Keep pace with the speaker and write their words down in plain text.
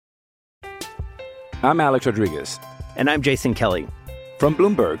I'm Alex Rodriguez. And I'm Jason Kelly. From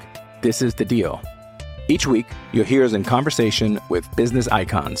Bloomberg, this is The Deal. Each week, you'll hear us in conversation with business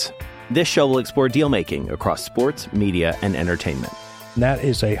icons. This show will explore deal-making across sports, media, and entertainment. That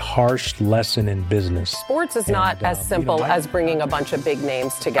is a harsh lesson in business. Sports is not as simple as bringing a bunch of big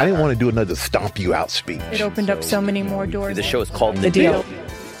names together. I didn't want to do another stomp you out speech. It opened up so many more doors. The show is called The Deal.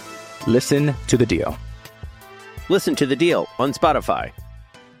 Listen to The Deal. Listen to The Deal on Spotify.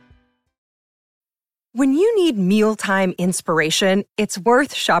 When you need mealtime inspiration, it's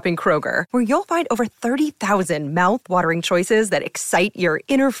worth shopping Kroger, where you'll find over 30,000 mouth-watering choices that excite your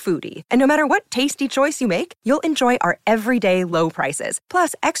inner foodie. And no matter what tasty choice you make, you'll enjoy our everyday low prices,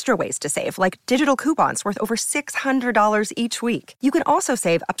 plus extra ways to save, like digital coupons worth over $600 each week. You can also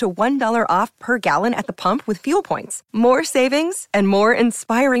save up to $1 off per gallon at the pump with fuel points. More savings and more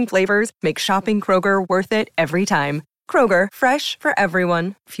inspiring flavors make shopping Kroger worth it every time. Kroger, fresh for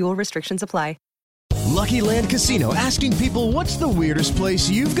everyone. Fuel restrictions apply. Lucky Land Casino, asking people, what's the weirdest place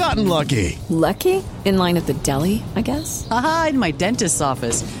you've gotten lucky? Lucky? In line at the deli, I guess? Aha, in my dentist's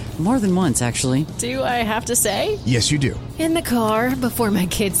office. More than once, actually. Do I have to say? Yes, you do. In the car before my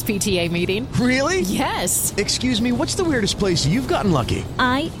kids' PTA meeting. Really? Yes. Excuse me, what's the weirdest place you've gotten lucky?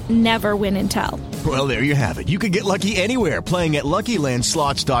 I never win and tell. Well, there you have it. You can get lucky anywhere, playing at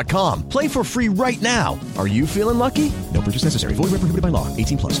LuckyLandSlots.com. Play for free right now. Are you feeling lucky? No purchase necessary. Void where prohibited by law.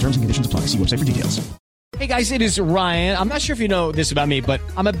 18+. Terms and conditions apply. See website for details. Hey guys, it is Ryan. I'm not sure if you know this about me, but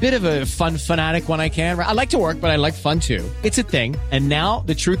I'm a bit of a fun fanatic when I can. I like to work, but I like fun too. It's a thing. And now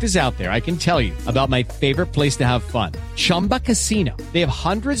the truth is out there. I can tell you about my favorite place to have fun. Chumba Casino. They have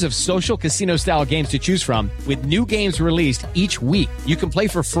hundreds of social casino style games to choose from with new games released each week. You can play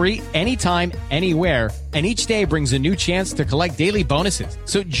for free anytime, anywhere. And each day brings a new chance to collect daily bonuses.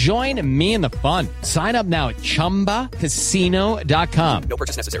 So join me in the fun. Sign up now at ChumbaCasino.com. No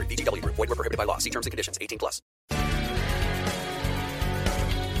purchase necessary. VGW. Void where prohibited by law. See terms and conditions. 18+.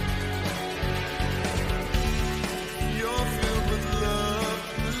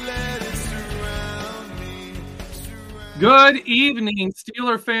 Good evening,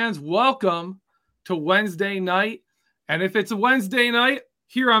 Steeler fans. Welcome to Wednesday night. And if it's a Wednesday night,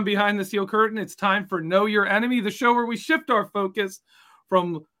 here on Behind the Steel Curtain, it's time for Know Your Enemy, the show where we shift our focus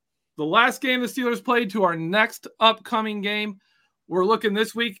from the last game the Steelers played to our next upcoming game. We're looking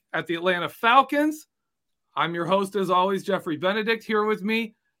this week at the Atlanta Falcons. I'm your host, as always, Jeffrey Benedict. Here with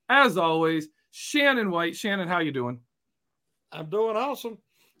me, as always, Shannon White. Shannon, how you doing? I'm doing awesome.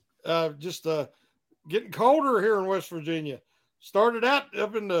 Just getting colder here in West Virginia. Started out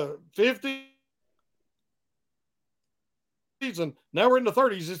up in the 50s. And now we're in the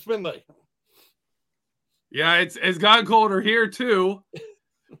 30s. It's been there. Yeah, it's gotten colder here too.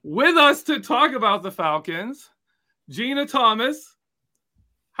 With us to talk about the Falcons, Gina Thomas.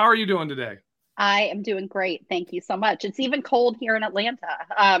 How are you doing today? I am doing great. Thank you so much. It's even cold here in Atlanta.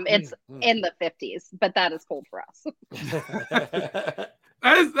 It's in the 50s, but that is cold for us.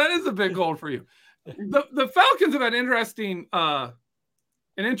 that is a bit cold for you. The Falcons have had an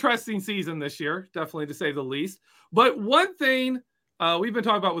interesting season this year, definitely to say the least. But one thing we've been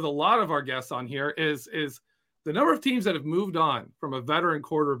talking about with a lot of our guests on here is the number of teams that have moved on from a veteran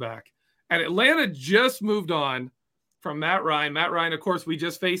quarterback. And Atlanta just moved on from Matt Ryan. Matt Ryan, of course, we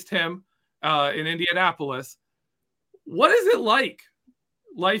just faced him in Indianapolis. What is it like,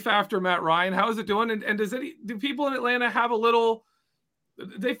 life after Matt Ryan? How is it doing? And do people in Atlanta have a little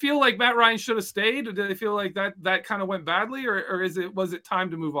 – they feel like Matt Ryan should have stayed? Or do they feel like that kind of went badly? Or was it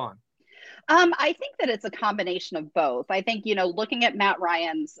time to move on? I think that it's a combination of both. I think, looking at Matt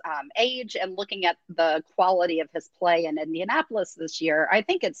Ryan's age and looking at the quality of his play in Indianapolis this year, I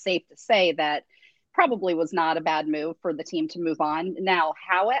think it's safe to say that probably was not a bad move for the team to move on. Now,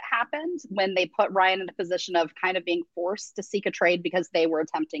 how it happened when they put Ryan in a position of kind of being forced to seek a trade because they were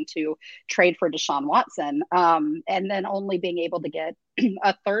attempting to trade for Deshaun Watson, and then only being able to get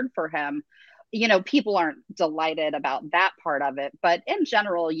a third for him, people aren't delighted about that part of it. But in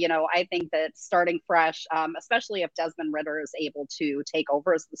general, I think that starting fresh, especially if Desmond Ridder is able to take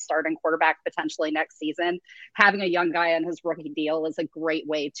over as the starting quarterback potentially next season, having a young guy on his rookie deal is a great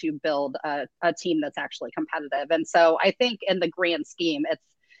way to build a team that's actually competitive. And so I think in the grand scheme,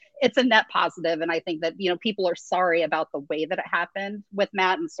 it's a net positive. And I think that, people are sorry about the way that it happened with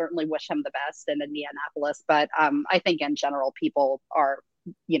Matt and certainly wish him the best in Indianapolis. But I think in general, people are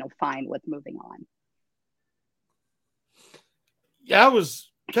fine with moving on. Yeah, I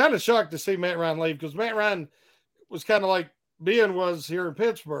was kind of shocked to see Matt Ryan leave because Matt Ryan was kind of like Ben was here in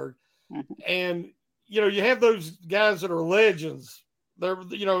Pittsburgh. Mm-hmm. And, you have those guys that are legends. They're,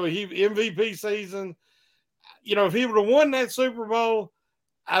 he MVP season. If he would have won that Super Bowl,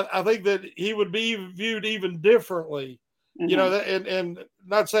 I think that he would be viewed even differently, you know, and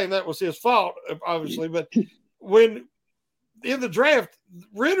not saying that was his fault, obviously, but when in the draft,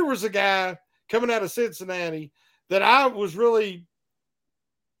 Ridder was a guy coming out of Cincinnati that I was really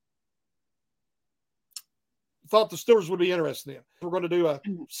thought the Steelers would be interested in. We're going to do a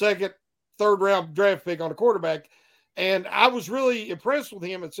second, third round draft pick on a quarterback. And I was really impressed with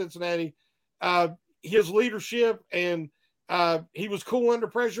him at Cincinnati, his leadership, and he was cool under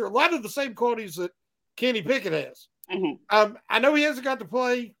pressure. A lot of the same qualities that Kenny Pickett has. I know he hasn't got to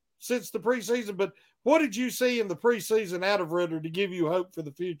play since the preseason, but what did you see in the preseason out of Ridder to give you hope for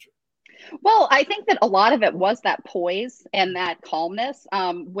the future? Well, I think that a lot of it was that poise and that calmness,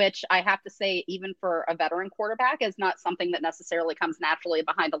 which I have to say, even for a veteran quarterback, is not something that necessarily comes naturally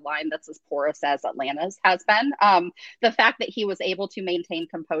behind a line that's as porous as Atlanta's has been. The fact that he was able to maintain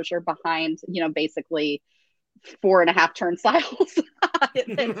composure behind, you know, basically 4.5 turnstiles.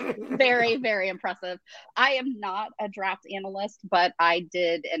 It's very, very impressive. I am not a draft analyst, but I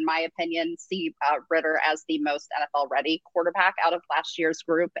did, in my opinion, see Ridder as the most NFL ready quarterback out of last year's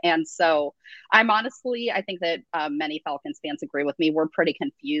group. And so I think that many Falcons fans agree with me. We're pretty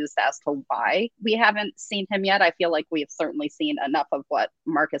confused as to why we haven't seen him yet. I feel like we've certainly seen enough of what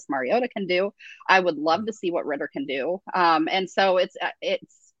Marcus Mariota can do. I would love to see what Ridder can do. And so it's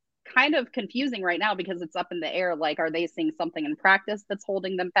kind of confusing right now because it's up in the air. Like, are they seeing something in practice that's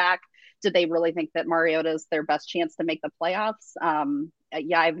holding them back? Do they really think that Mariota is their best chance to make the playoffs?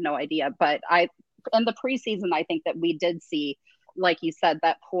 Yeah, I have no idea. But in the preseason, I think that we did see, like you said,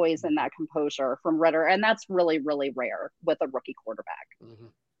 that poise and that composure from Ridder. And that's really, really rare with a rookie quarterback.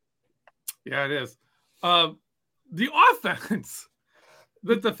 Yeah, it is. The offense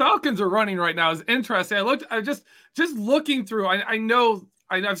that the Falcons are running right now is interesting. I just looking through, I know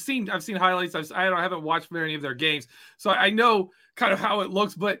I've seen highlights. I haven't watched very of their games, so I know kind of how it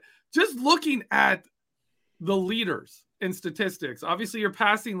looks. But just looking at the leaders in statistics, obviously your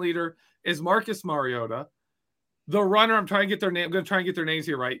passing leader is Marcus Mariota. The runner, I'm going to try and get their names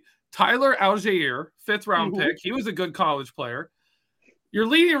here right. Tyler Algier, 5th round pick. He was a good college player. Your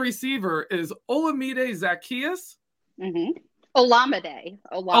leading receiver is Olamide Zaccheaus. Olamide.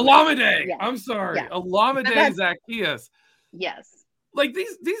 Yes. I'm sorry. Yes. Olamide Zaccheaus. Yes. Like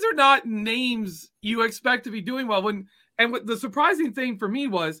these are not names you expect to be doing well. What the surprising thing for me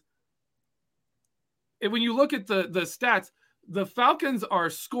was, when you look at the stats, the Falcons are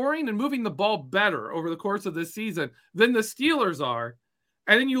scoring and moving the ball better over the course of this season than the Steelers are.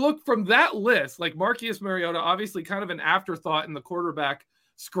 And then you look from that list, like Marcus Mariota, obviously kind of an afterthought in the quarterback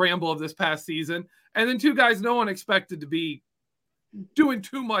scramble of this past season. And then 2 guys no one expected to be doing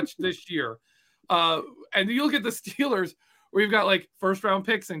too much this year. And you look at the Steelers, where you've got like 1st round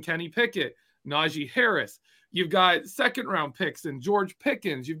picks in Kenny Pickett, Najee Harris. You've got 2nd round picks in George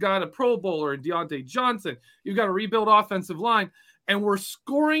Pickens. You've got a Pro Bowler in Deontay Johnson. You've got a rebuild offensive line. And we're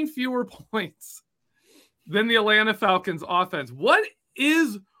scoring fewer points than the Atlanta Falcons offense. What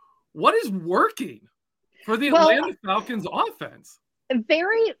is working for the Atlanta Falcons offense?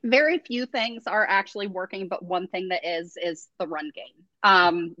 Very, very few things are actually working, but one thing that is the run game.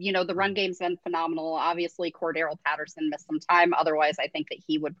 The run game's been phenomenal. Obviously, Cordero Patterson missed some time. Otherwise, I think that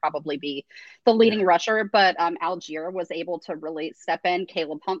he would probably be the leading rusher. But Algier was able to really step in.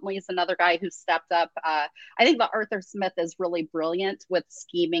 Caleb Huntley is another guy who stepped up. I think that Arthur Smith is really brilliant with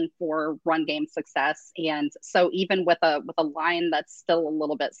scheming for run game success. And so even with a line that's still a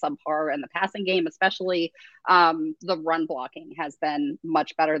little bit subpar in the passing game, especially, the run blocking has been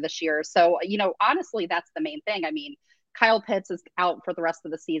much better this year. So, honestly, that's the main thing. I mean, Kyle Pitts is out for the rest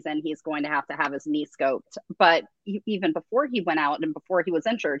of the season. He's going to have his knee scoped. But even before he went out and before he was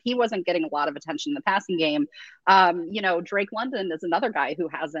injured, he wasn't getting a lot of attention in the passing game. Drake London is another guy who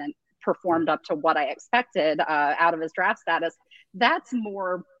hasn't performed up to what I expected out of his draft status. That's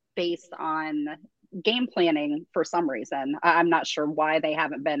more based on game planning for some reason. I'm not sure why they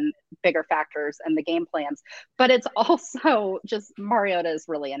haven't been bigger factors in the game plans, but it's also just Mariota is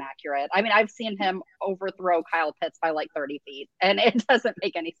really inaccurate. I mean, I've seen him overthrow Kyle Pitts by like 30 feet and it doesn't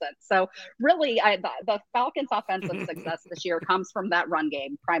make any sense. So really the Falcons offensive success this year comes from that run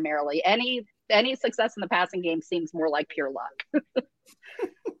game primarily. Any success in the passing game seems more like pure luck.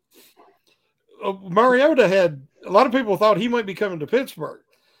 Mariota had a lot of people thought he might be coming to Pittsburgh.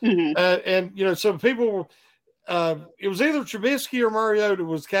 Some people, it was either Trubisky or Mariota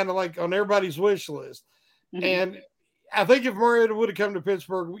was kind of like on everybody's wish list. And I think if Mariota would have come to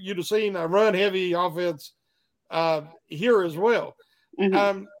Pittsburgh, you'd have seen a run heavy offense here as well.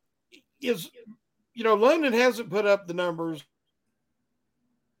 London hasn't put up the numbers.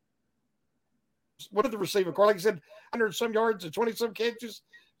 What did the receiver, like I said, 100 some yards and 20 some catches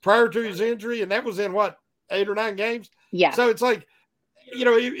prior to his injury, and that was in what, 8 or 9 games? Yeah. So it's like, you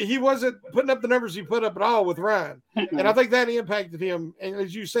know, he wasn't putting up the numbers he put up at all with Ryan. Mm-hmm. And I think that impacted him. And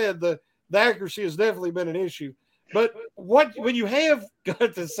as you said, the accuracy has definitely been an issue. But when you have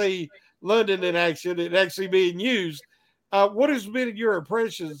got to see London in action and actually being used, what has been your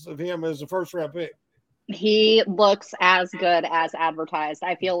impressions of him as a first-round pick? He looks as good as advertised.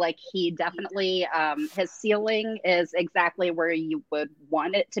 I feel like he definitely, his ceiling is exactly where you would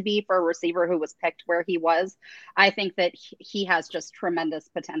want it to be for a receiver who was picked where he was. I think that he has just tremendous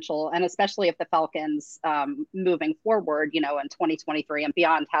potential. And especially if the Falcons moving forward, you know, in 2023 and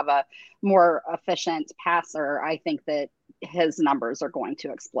beyond have a more efficient passer, I think that his numbers are going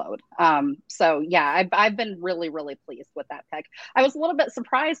to explode. So yeah, I've been really, really pleased with that pick. I was a little bit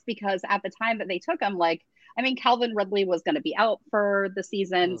surprised because at the time that they took him, like, I mean, Calvin Ridley was going to be out for the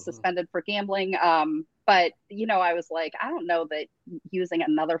season, suspended for gambling. But, you know, I was like, I don't know that using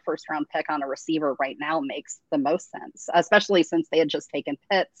another first round pick on a receiver right now makes the most sense, especially since they had just taken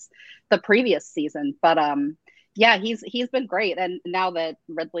Pitts the previous season. But yeah, he's been great. And now that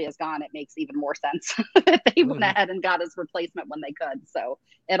Ridley is gone, it makes even more sense that they went ahead and got his replacement when they could. So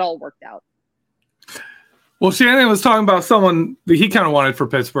it all worked out. Well, Shannon was talking about someone that he kind of wanted for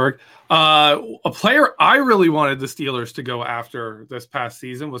Pittsburgh. A player I really wanted the Steelers to go after this past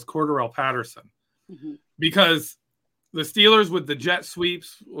season was Cordarrelle Patterson, because the Steelers with the jet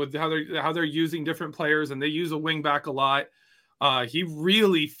sweeps, with how they're using different players, and they use a wing back a lot. He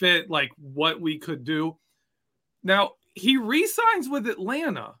really fit like what we could do. Now he re-signs with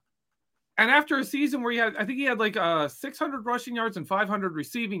Atlanta, and after a season where I think he had like 600 rushing yards and 500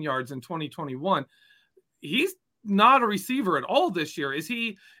 receiving yards in 2021. He's not a receiver at all this year. Is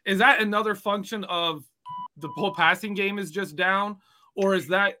that another function of the whole passing game is just down, or is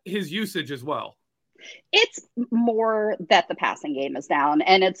that his usage as well? It's more that the passing game is down,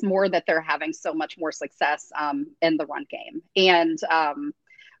 and it's more that they're having so much more success in the run game. And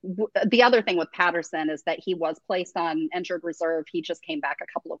the other thing with Patterson is that he was placed on injured reserve. He just came back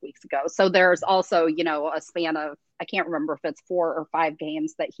a couple of weeks ago. So there's also, you know, a span of, I can't remember if it's 4 or 5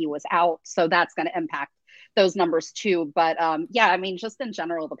 games that he was out. So that's going to impact those numbers too. But yeah, I mean, just in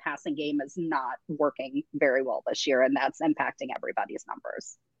general, the passing game is not working very well this year, and that's impacting everybody's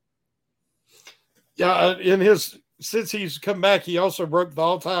numbers. Yeah, since he's come back, he also broke the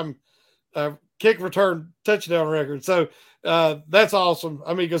all-time kick return touchdown record. So that's awesome. I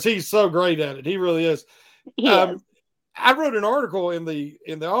mean, because he's so great at it. He really is. I wrote an article in the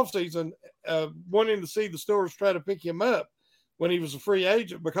offseason wanting to see the Steelers try to pick him up when he was a free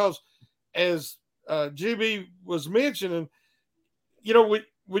agent, because as GB was mentioning, you know,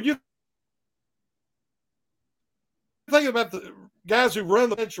 when you think about the guys who run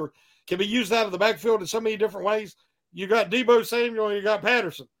the bench or can be used out of the backfield in so many different ways, you got Deebo Samuel and you got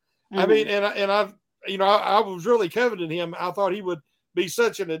Patterson. I mean, I was really coveting him. I thought he would be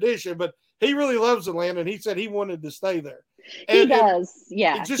such an addition, but he really loves Atlanta, and he said he wanted to stay there. He does.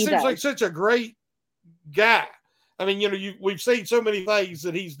 Yeah. It just seems like such a great guy. I mean, you know, we've seen so many things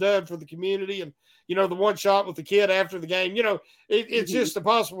that he's done for the community, and, you know, the one shot with the kid after the game, you know, it's just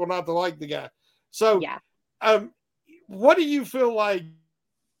impossible not to like the guy. So, what do you feel like?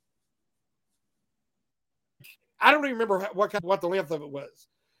 I don't even remember what the length of it was,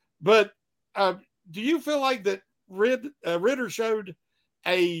 but do you feel like that Ridder showed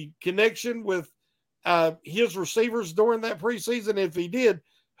a connection with his receivers during that preseason? If he did,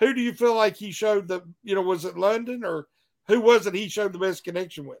 who do you feel like he showed the, you know, was it London, or who was it he showed the best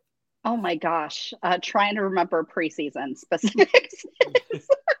connection with? Oh my gosh. Trying to remember preseason specifics.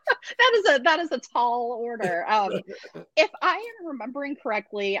 That is a tall order. If I am remembering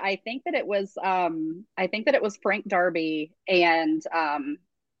correctly, I think that it was Frank Darby and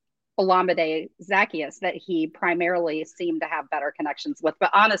Olamide Zaccheaus that he primarily seemed to have better connections with. But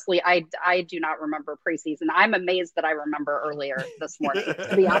honestly, I do not remember preseason. I'm amazed that I remember earlier this morning,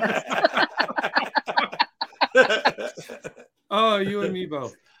 to be honest. Oh, you and me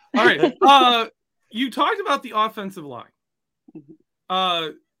both. All right. You talked about the offensive line.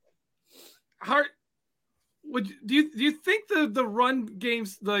 Do you think the run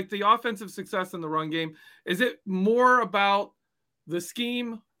games, like the offensive success in the run game, is it more about the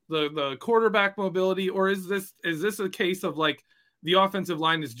scheme, the quarterback mobility, or is this a case of like the offensive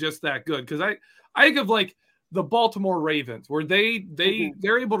line is just that good? Because I think of like the Baltimore Ravens, where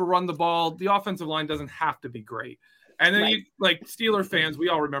they're able to run the ball. The offensive line doesn't have to be great. And then you, like Steeler fans, we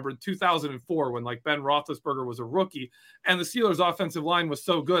all remember 2004 when like Ben Roethlisberger was a rookie, and the Steelers' offensive line was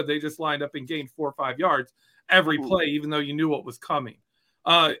so good they just lined up and gained 4 or 5 yards every play, even though you knew what was coming.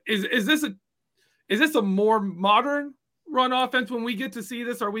 Is this a more modern run offense when we get to see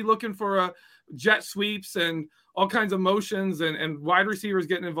this? Are we looking for jet sweeps and all kinds of motions and wide receivers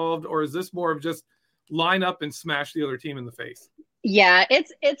getting involved, or is this more of just line up and smash the other team in the face? Yeah,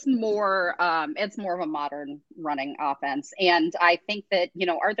 it's more of a modern running offense, and I think that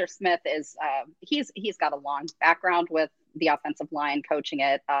Arthur Smith is he's got a long background with the offensive line, coaching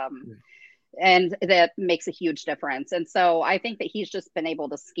it, and that makes a huge difference. And so I think that he's just been able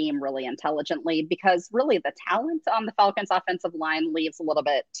to scheme really intelligently, because really the talent on the Falcons offensive line leaves a little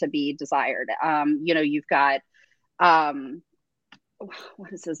bit to be desired. You've got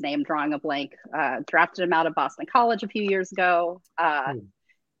what is his name? Drawing a blank. Drafted him out of Boston College a few years ago.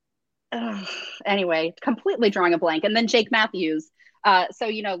 Anyway, completely drawing a blank. And then Jake Matthews.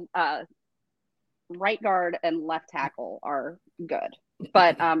 Right guard and left tackle are good.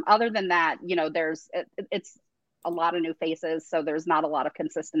 But other than that, it's a lot of new faces, so there's not a lot of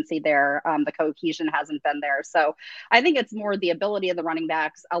consistency there. The cohesion hasn't been there. So I think it's more the ability of the running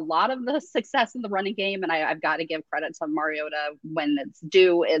backs. A lot of the success in the running game, and I've got to give credit to Mariota when it's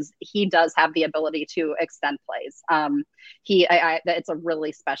due, is he does have the ability to extend plays. It's a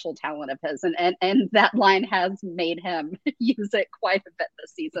really special talent of his, and that line has made him use it quite a bit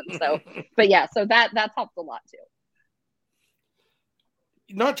this season. So, so that's helped a lot too.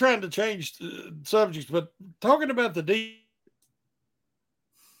 Not trying to change subjects, but talking about the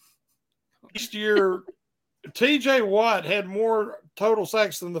next year, TJ Watt had more total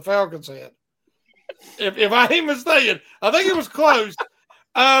sacks than the Falcons had. If I ain't mistaken, I think it was close.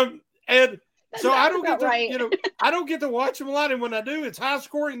 And so I don't get to, I don't get to watch them a lot. And when I do, it's high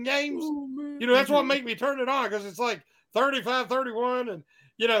scoring games. That's what makes me turn it on, because it's like 35-31. And,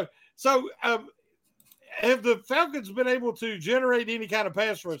 so have the Falcons been able to generate any kind of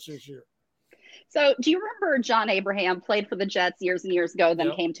pass rush this year? So do you remember John Abraham played for the Jets years and years ago,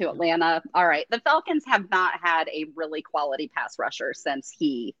 then came to Atlanta? All right. The Falcons have not had a really quality pass rusher since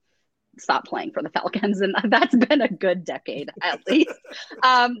he stopped playing for the Falcons, and that's been a good decade at least.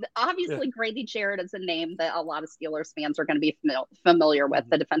 Obviously, Grady Jarrett is a name that a lot of Steelers fans are going to be familiar with,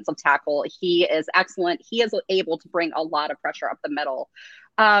 the defensive tackle. He is excellent. He is able to bring a lot of pressure up the middle.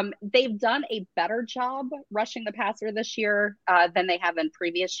 They've done a better job rushing the passer this year than they have in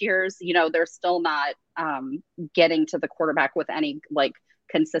previous years. They're still not getting to the quarterback with any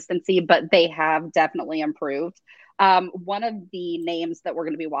consistency, but they have definitely improved. One of the names that we're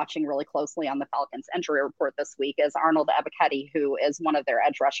going to be watching really closely on the Falcons injury report this week is Arnold Ebiketie, who is one of their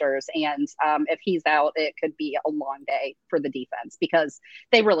edge rushers. And if he's out, it could be a long day for the defense, because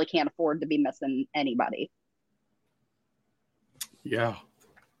they really can't afford to be missing anybody. Yeah.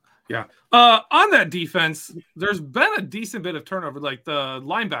 On that defense, there's been a decent bit of turnover. Like the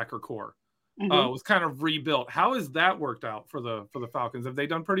linebacker core was kind of rebuilt. How has that worked out for the Falcons? Have they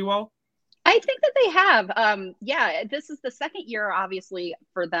done pretty well? I think that they have. This is the second year, obviously,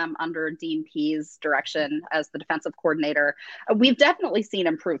 for them under Dean Pease' direction as the defensive coordinator. We've definitely seen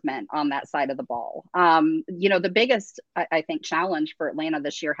improvement on that side of the ball. The biggest, I think, challenge for Atlanta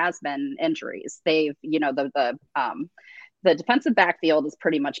this year has been injuries. They've, the defensive backfield has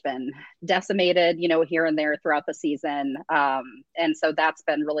pretty much been decimated, here and there throughout the season. And so that's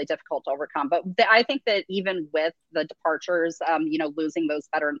been really difficult to overcome. But I think that even with the departures, losing those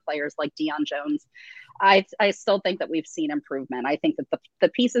veteran players like Deion Jones, I still think that we've seen improvement. I think that the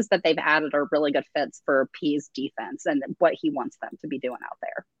pieces that they've added are really good fits for P's defense and what he wants them to be doing out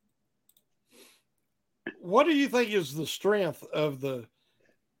there. What do you think is the strength of the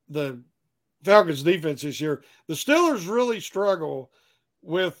Falcons defense this year? The Steelers really struggle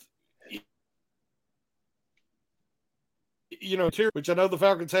with, which I know the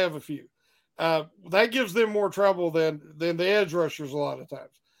Falcons have a few. That gives them more trouble than the edge rushers a lot of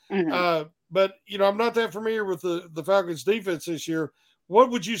times. But I'm not that familiar with the Falcons defense this year.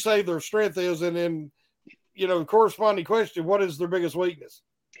 What would you say their strength is? And then, corresponding question, what is their biggest weakness?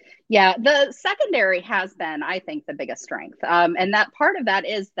 Yeah, the secondary has been, I think, the biggest strength. And that part of that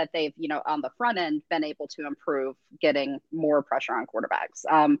is that they've, on the front end, been able to improve getting more pressure on quarterbacks.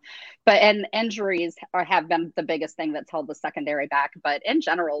 And injuries have been the biggest thing that's held the secondary back. But in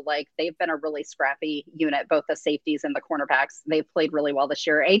general, they've been a really scrappy unit, both the safeties and the cornerbacks. They've played really well this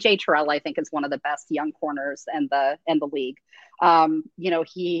year. AJ Terrell, I think, is one of the best young corners in the league.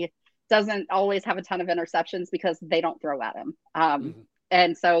 He doesn't always have a ton of interceptions because they don't throw at him.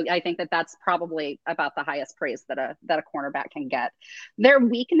 And so I think that that's probably about the highest praise that a cornerback can get. Their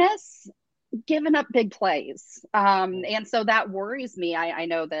weakness, giving up big plays. And so that worries me. I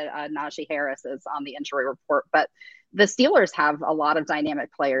know that Najee Harris is on the injury report, but the Steelers have a lot of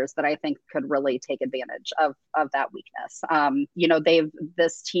dynamic players that I think could really take advantage of that weakness.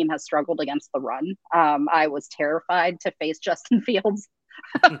 This team has struggled against the run. I was terrified to face Justin Fields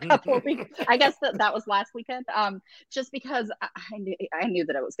a couple of weeks. I guess that was last weekend. Just because I knew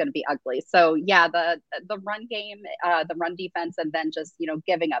that it was going to be ugly. So yeah, the run game, the run defense, and then just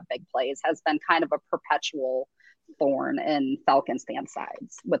giving up big plays has been kind of a perpetual thorn in Falcons fan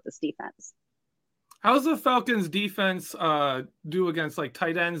sides with this defense. How's the Falcons defense do against like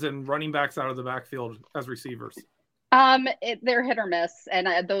tight ends and running backs out of the backfield as receivers? They're hit or miss,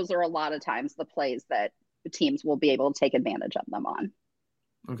 and those are a lot of times the plays that teams will be able to take advantage of them on.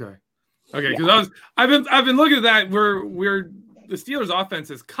 Okay, because I've been looking at that. We're the Steelers' offense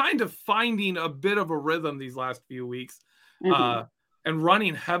is kind of finding a bit of a rhythm these last few weeks, and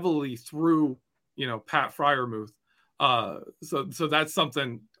running heavily through Pat Freiermuth. So that's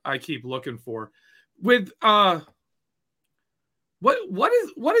something I keep looking for. With what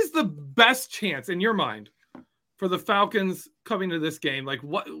is the best chance in your mind for the Falcons coming to this game? Like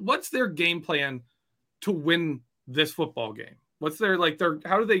what's their game plan to win this football game? What's their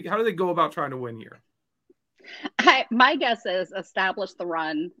how do they go about trying to win here? My guess is establish the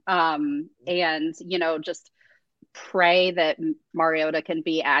run, and just pray that Mariota can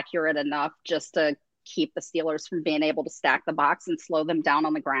be accurate enough just to keep the Steelers from being able to stack the box and slow them down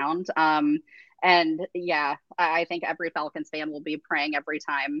on the ground. And yeah, I think every Falcons fan will be praying every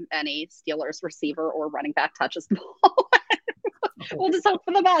time any Steelers receiver or running back touches the ball. We'll just hope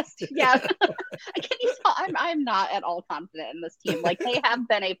for the best. Yeah. Can you tell? I'm not at all confident in this team. Like, they have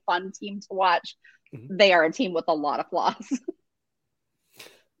been a fun team to watch. They are a team with a lot of flaws.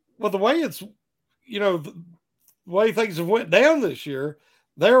 Well, the way it's, the way things have went down this year,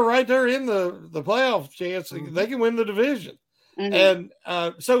 they're right there in the playoff chance. They can win the division. And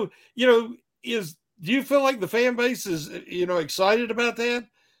so, do you feel like the fan base is, excited about that?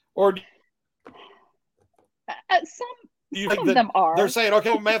 Or some of them are. They're saying,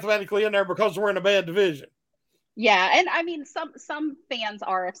 okay, we're mathematically in there because we're in a bad division. Yeah, and I mean, some fans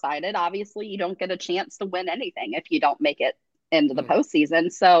are excited. Obviously, you don't get a chance to win anything if you don't make it into the postseason.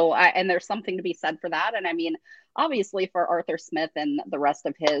 So, and there's something to be said for that. And I mean, obviously for Arthur Smith and the rest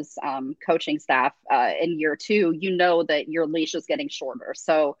of his coaching staff in year two, that your leash is getting shorter.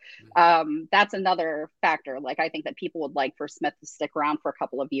 So that's another factor. Like, I think that people would like for Smith to stick around for a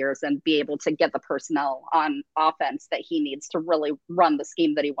couple of years and be able to get the personnel on offense that he needs to really run the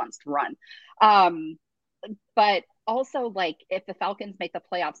scheme that he wants to run. But also, like, if the Falcons make the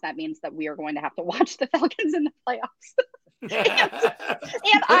playoffs, that means that we are going to have to watch the Falcons in the playoffs.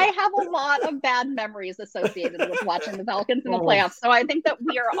 and I have a lot of bad memories associated with watching the Falcons in the playoffs. So I think that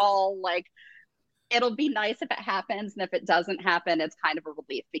we are all like, it'll be nice if it happens. And if it doesn't happen, it's kind of a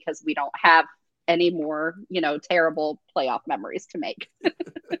relief because we don't have any more, terrible playoff memories to make.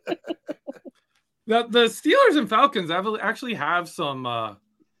 The Steelers and Falcons actually have some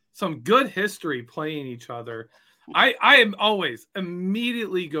good history playing each other. I am always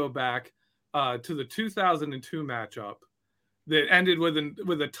immediately go back to the 2002 matchup that ended with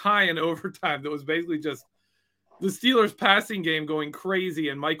a tie in overtime. That was basically just the Steelers passing game going crazy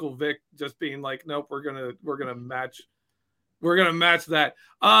and Michael Vick just being like, nope, we're gonna match that.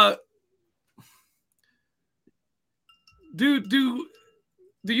 Do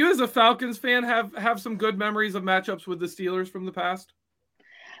you as a Falcons fan have some good memories of matchups with the Steelers from the past?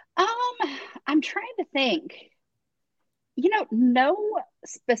 I'm trying to think. No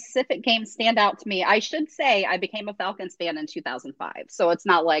specific games stand out to me. I should say I became a Falcons fan in 2005. So it's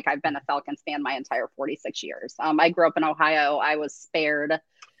not like I've been a Falcons fan my entire 46 years. I grew up in Ohio. I was spared.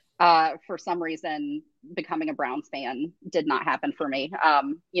 For some reason, becoming a Browns fan did not happen for me.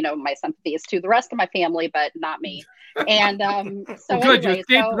 My sympathy is to the rest of my family, but not me. And so well, good.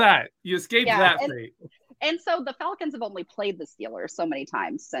 Anyway, you escaped that fate. And so the Falcons have only played the Steelers so many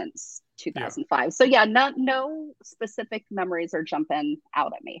times since 2005. Yeah. So yeah, no specific memories are jumping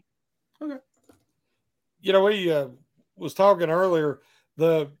out at me. Okay. We was talking earlier,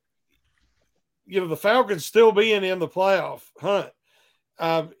 the Falcons still being in the playoff hunt,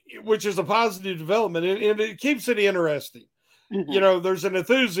 which is a positive development, and it keeps it interesting. Mm-hmm. There's an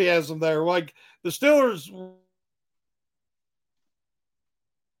enthusiasm there. Like the Steelers,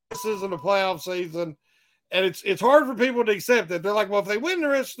 this isn't a playoff season. And it's hard for people to accept that. They're like, well, if they win the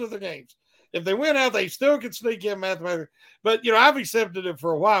rest of the games, if they win out, they still can sneak in mathematically. But, I've accepted it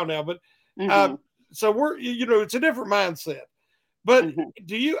for a while now. But so we're, it's a different mindset. But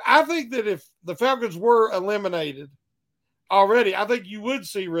I think that if the Falcons were eliminated already, I think you would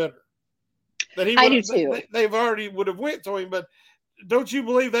see Ridder. that he I do too. They've already would have went to him, but don't you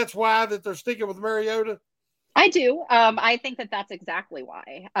believe that's why that they're sticking with Mariota? I do. I think that that's exactly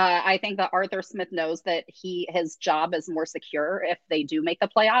why. I think that Arthur Smith knows that his job is more secure if they do make the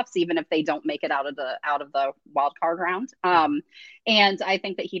playoffs, even if they don't make it out of the wild card round. And I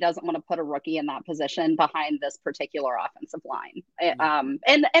think that he doesn't want to put a rookie in that position behind this particular offensive line. And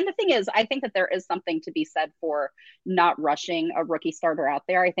the thing is, I think that there is something to be said for not rushing a rookie starter out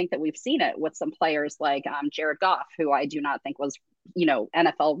there. I think that we've seen it with some players like Jared Goff, who I do not think was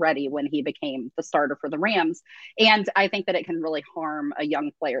NFL ready when he became the starter for the Rams. And I think that it can really harm a young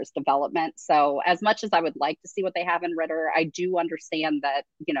player's development. So as much as I would like to see what they have in Ritter, I do understand that,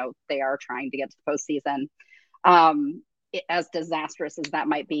 they are trying to get to the postseason, as disastrous as that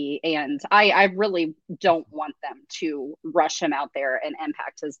might be. And I really don't want them to rush him out there and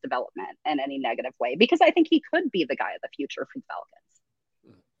impact his development in any negative way, because I think he could be the guy of the future for the Falcons.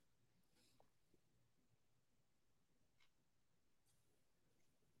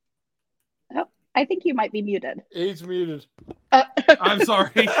 I think you might be muted. He's muted. I'm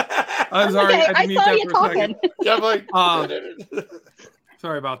sorry. I'm sorry. Okay. I saw you talking. Yeah, like,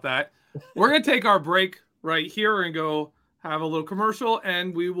 sorry about that. We're going to take our break right here and go have a little commercial,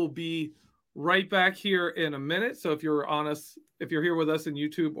 and we will be right back here in a minute. So if you're here with us in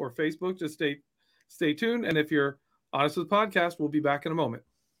YouTube or Facebook, just stay tuned. And if you're on us with the podcast, we'll be back in a moment.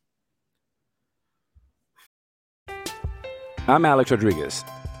 I'm Alex Rodriguez.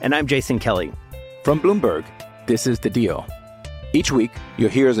 And I'm Jason Kelly. From Bloomberg, this is The Deal. Each week, you'll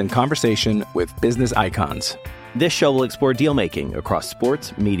hear us in conversation with business icons. This show will explore deal-making across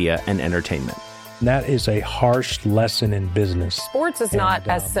sports, media, and entertainment. That is a harsh lesson in business. Sports is not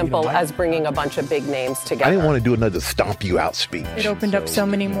as simple as bringing a bunch of big names together. I didn't want to do another stomp you out speech. It opened up so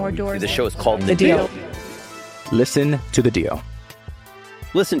many more doors. The show is called The Deal. Listen to The Deal.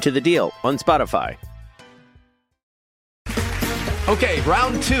 Listen to The Deal on Spotify. Okay,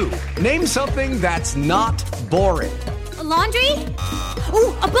 round two. Name something that's not boring. A laundry?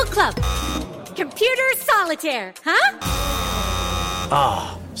 Ooh, a book club. Computer solitaire, huh?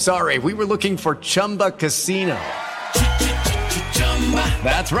 Ah, oh, sorry, we were looking for Chumba Casino.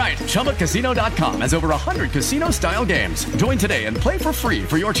 That's right, ChumbaCasino.com has over 100 casino-style games. Join today and play for free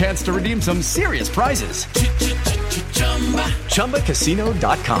for your chance to redeem some serious prizes.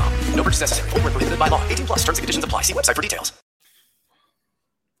 ChumbaCasino.com. No purchase necessary. Void where prohibited by law. 18+ terms and conditions apply. See website for details.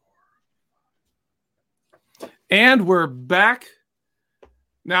 And we're back.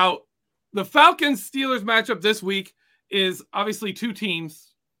 Now, the Falcons-Steelers matchup this week is obviously two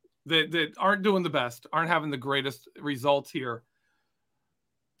teams that aren't doing the best, aren't having the greatest results here.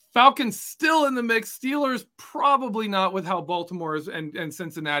 Falcons still in the mix. Steelers probably not with how Baltimore and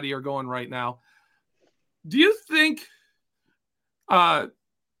Cincinnati are going right now. Do you think that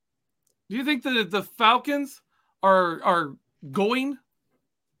the Falcons are going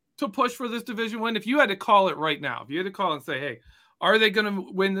to push for this division win? If you had to call it right now, if you had to call and say, hey, are they going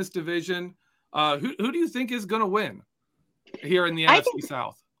to win this division? Who do you think is going to win here in the NFC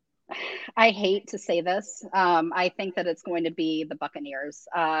South? I hate to say this. I think that it's going to be the Buccaneers.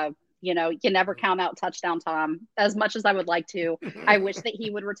 You never count out touchdown Tom. As much as I would like to, I wish that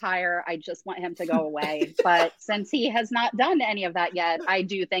he would retire. I just want him to go away. But since he has not done any of that yet, I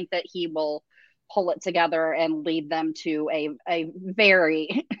do think that he will pull it together and lead them to a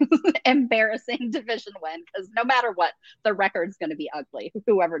very embarrassing division win, because no matter what, the record's going to be ugly,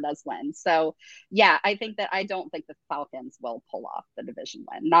 whoever does win. So yeah, I don't think the Falcons will pull off the division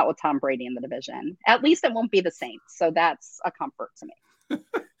win, not with Tom Brady in the division. At least it won't be the Saints. So that's a comfort to me.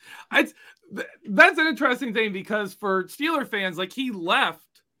 That's an interesting thing, because for Steeler fans, like, he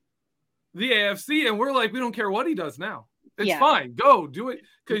left the AFC and we're like, we don't care what he does now. It's fine. Go do it,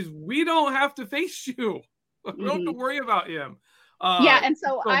 because we don't have to face you. We don't have to worry about him. And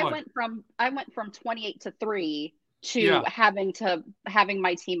so I went from 28-3 to having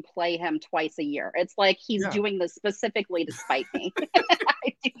my team play him twice a year. It's like he's doing this specifically to spite me.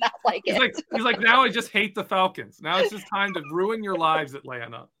 I do not like it. He's like, now I just hate the Falcons. Now it's just time to ruin your lives,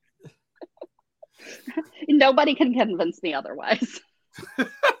 Atlanta. Nobody can convince me otherwise.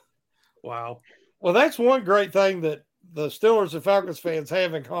 Wow. Well, that's one great thing that the Steelers and Falcons fans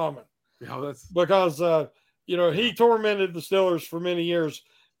have in common. Yeah, that's because he tormented the Steelers for many years.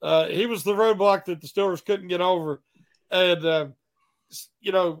 He was the roadblock that the Steelers couldn't get over, and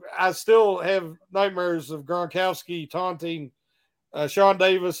I still have nightmares of Gronkowski taunting Sean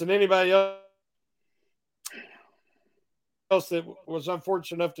Davis and anybody else that was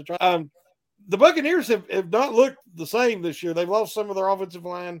unfortunate enough to try. The Buccaneers have not looked the same this year. They've lost some of their offensive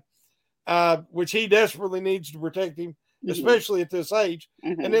line, which he desperately needs to protect him. especially at this age.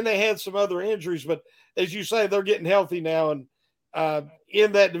 And then they had some other injuries, but as you say, they're getting healthy now. And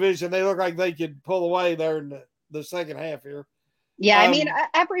in that division, they look like they could pull away there in the second half here. Yeah, I mean,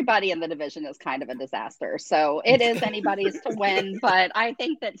 everybody in the division is kind of a disaster. So it is anybody's to win. But I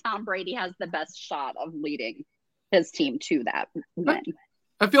think that Tom Brady has the best shot of leading his team to that win.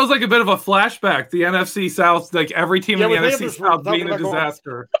 It feels like a bit of a flashback. The NFC South, like every team in the NFC South being a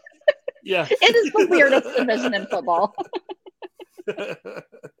disaster. Yeah. It is the weirdest division in football.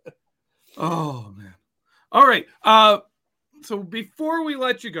 Oh, man. All right. So before we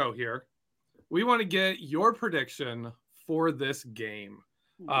let you go here, we want to get your prediction for this game.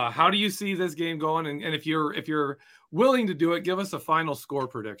 How do you see this game going? And if you're willing to do it, give us a final score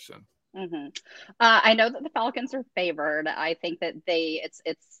prediction. I know that the Falcons are favored. I think that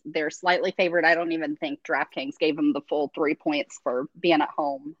they're slightly favored. I don't even think DraftKings gave them the full 3 points for being at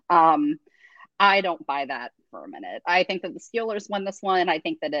home. I don't buy that for a minute. I think that the Steelers win this one. I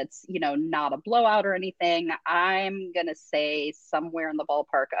think that it's, not a blowout or anything. I'm going to say somewhere in the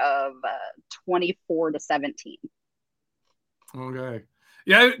ballpark of 24-17. Okay.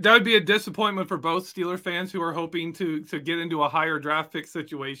 Yeah, that would be a disappointment for both Steeler fans who are hoping to get into a higher draft pick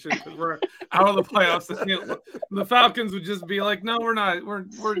situation because we're out of the playoffs. The Falcons would just be like, no, we're not.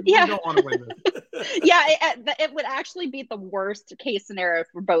 We don't want to win this. Yeah, it would actually be the worst case scenario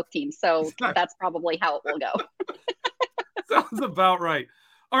for both teams. So that's probably how it will go. Sounds about right.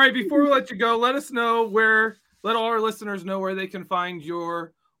 All right, before we let you go, let all our listeners know where they can find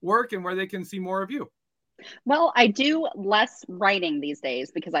your work and where they can see more of you. Well, I do less writing these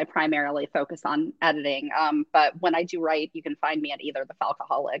days because I primarily focus on editing. But when I do write, you can find me at either the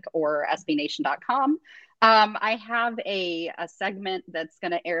Falcoholic or SBNation.com. I have a segment that's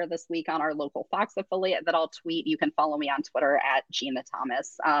going to air this week on our local Fox affiliate that I'll tweet. You can follow me on Twitter at Gina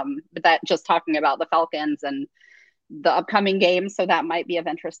Thomas. But that just talking about the Falcons and the upcoming games, so that might be of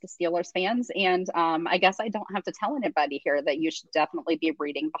interest to Steelers fans. And I guess I don't have to tell anybody here that you should definitely be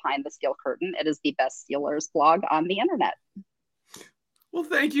reading Behind the Steel Curtain. It is the best Steelers blog on the internet. Well,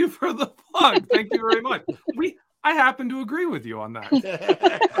 thank you for the plug. Thank you very much. I happen to agree with you on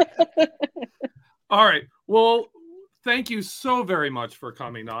that. All right. Well, thank you so very much for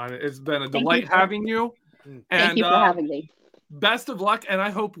coming on. It's been a delight having you. Thank you for having me. Best of luck. And I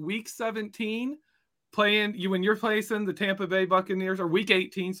hope week 17 playing you when you're placing the Tampa Bay Buccaneers, or week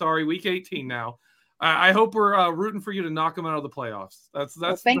 18 now. I hope we're rooting for you to knock them out of the playoffs. That's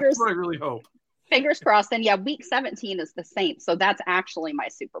what I really hope. Fingers crossed. And yeah, week 17 is the Saints. So that's actually my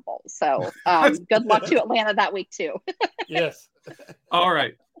Super Bowl. So good luck to Atlanta that week too. Yes. All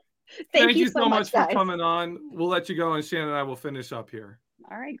right. Thank you so much guys. for coming on. We'll let you go and Shannon and I will finish up here.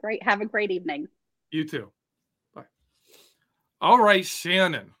 All right, great. Have a great evening. You too. Bye. All right,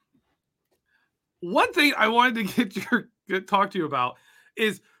 Shannon. One thing I wanted to talk to you about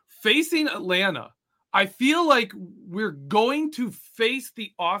is facing Atlanta. I feel like we're going to face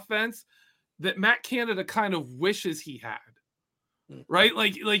the offense that Matt Canada kind of wishes he had, right?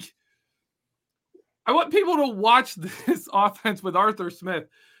 Like I want people to watch this offense with Arthur Smith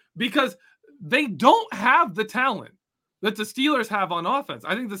because they don't have the talent that the Steelers have on offense.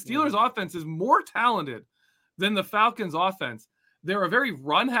 I think the Steelers offense is more talented than the Falcons offense. They're a very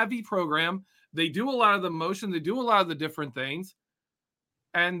run-heavy program. They do a lot of the motion. They do a lot of the different things.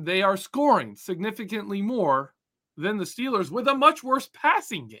 And they are scoring significantly more than the Steelers with a much worse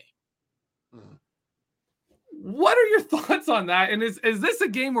passing game. What are your thoughts on that? And is this a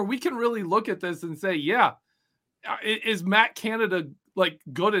game where we can really look at this and say, yeah, is Matt Canada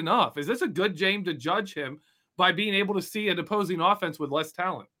good enough? Is this a good game to judge him by being able to see an opposing offense with less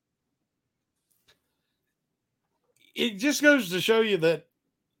talent? It just goes to show you that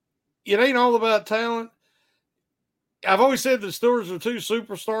it ain't all about talent. I've always said the Steelers are too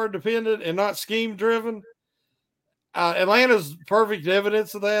superstar dependent and not scheme driven. Atlanta's perfect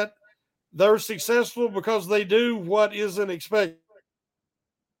evidence of that. They're successful because they do what isn't expected.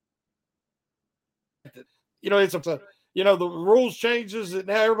 It's the rules changes that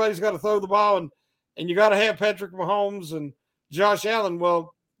now everybody's got to throw the ball and you got to have Patrick Mahomes and Josh Allen.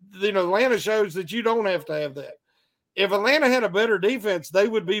 Well, Atlanta shows that you don't have to have that. If Atlanta had a better defense, they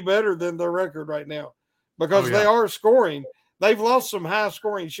would be better than their record right now because they are scoring. They've lost some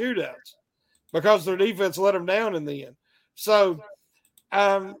high-scoring shootouts because their defense let them down in the end. So,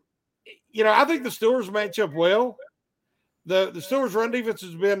 I think the Steelers match up well. The Steelers' run defense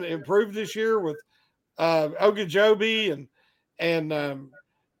has been improved this year with Ogunjobi and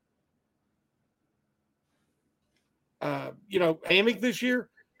Amick this year.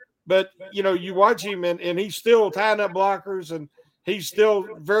 But, you watch him and he's still tying up blockers and he's still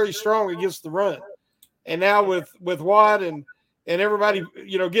very strong against the run. And now with Watt and everybody,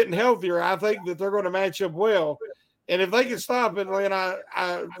 getting healthier, I think that they're going to match up well. And if they can stop Atlanta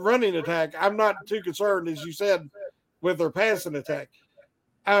running attack, I'm not too concerned, as you said, with their passing attack.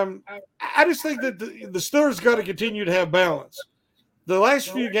 I just think that the Steelers got to continue to have balance. The last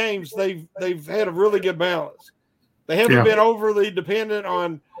few games, they've had a really good balance. They haven't been overly dependent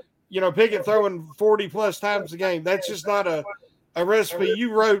on, Pickett throwing 40-plus times a game. That's just not a recipe.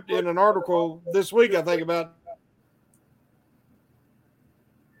 You wrote in an article this week, I think, about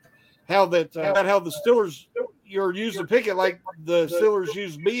how the Steelers you're using Pickett like the Steelers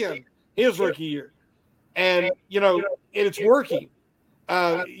used Ben his rookie year, and it's working.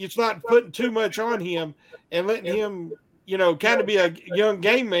 It's not putting too much on him and letting him, kind of be a young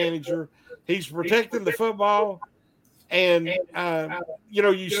game manager. He's protecting the football, and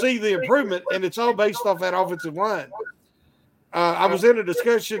you see the improvement, and it's all based off that offensive line. I was in a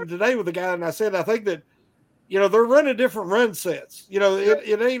discussion today with a guy, and I said I think that they're running different run sets.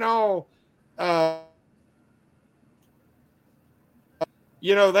 It ain't all.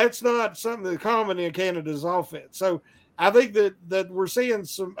 That's not something that's common in Canada's offense. So I think that we're seeing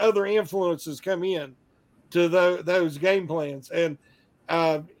some other influences come in to those game plans, and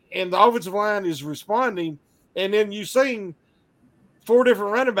the offensive line is responding. And then you've seen 4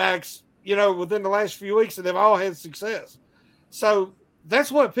 different running backs, within the last few weeks, and they've all had success. So that's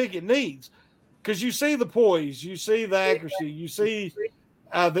what Pickett needs, because you see the poise, you see the accuracy, you see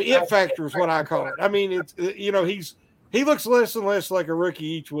the it factor is what I call it. I mean, it's he looks less and less like a rookie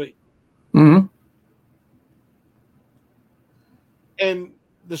each week. Mm-hmm. And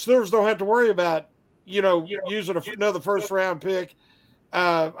the Steelers don't have to worry about, using another first-round pick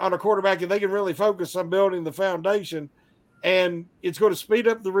on a quarterback, and they can really focus on building the foundation, and it's going to speed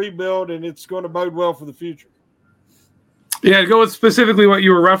up the rebuild, and it's going to bode well for the future. Yeah, to go with specifically what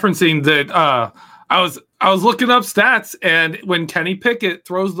you were referencing, that I was looking up stats, and when Kenny Pickett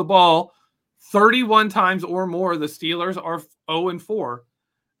throws the ball 31 times or more, the Steelers are 0-4,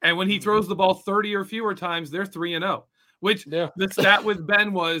 and when he throws the ball 30 or fewer times, they're 3-0. Which the stat with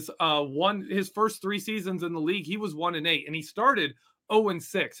Ben was his first 3 seasons in the league, he was 1-8, and he started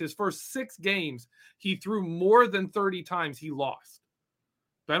 0-6. His first 6 games, he threw more than 30 times. He lost.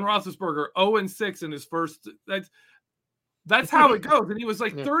 Ben Roethlisberger 0-6 in his first. That's how it goes. And he was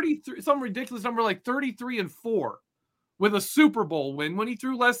like 33, some ridiculous number like 33-4 with a Super Bowl win when he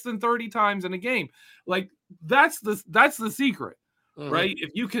threw less than 30 times in a game. Like that's the secret. Right?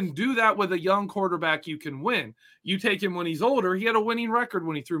 If you can do that with a young quarterback, you can win. You take him when he's older. He had a winning record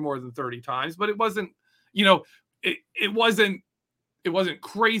when he threw more than 30 times, but it wasn't, it wasn't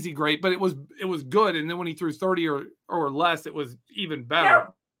crazy great, but it was good. And then when he threw 30 or less, it was even better.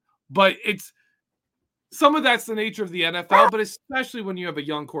 But some of that's the nature of the NFL, but especially when you have a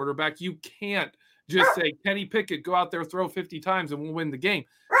young quarterback, you can't just say, Kenny Pickett, go out there, throw 50 times and we'll win the game.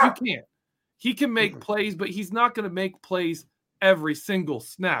 You can't. He can make plays, but he's not going to make plays every single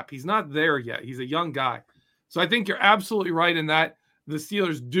snap. He's not there yet. He's a young guy. So I think you're absolutely right in that. The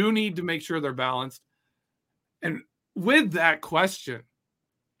Steelers do need to make sure they're balanced. And with that question,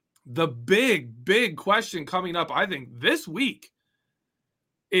 the big question coming up, I think, this week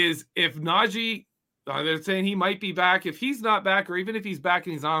is if Najee, they're saying he might be back. If he's not back, or even if he's back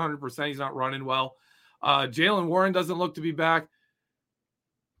and he's not 100%, he's not running well. Jaylen Warren doesn't look to be back.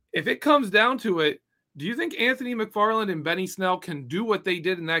 If it comes down to it, do you think Anthony McFarland and Benny Snell can do what they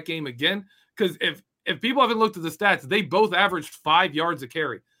did in that game again? Because if people haven't looked at the stats, they both averaged 5 yards a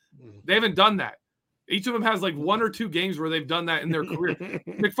carry. They haven't done that. Each of them has like 1 or 2 games where they've done that in their career.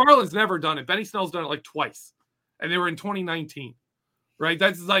 McFarland's never done it. Benny Snell's done it like twice, and they were in 2019, right?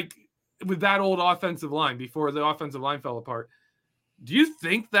 That's like with that old offensive line before the offensive line fell apart. Do you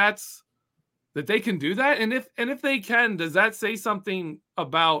think that they can do that? And if they can, does that say something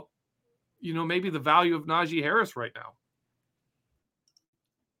about, maybe the value of Najee Harris right now?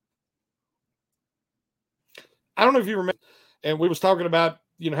 I don't know if you remember, and we was talking about,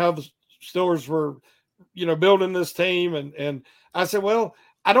 how the Steelers were, building this team. And I said, well,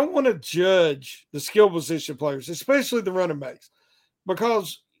 I don't want to judge the skill position players, especially the running backs,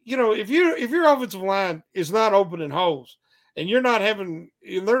 because, if your offensive line is not opening holes and they're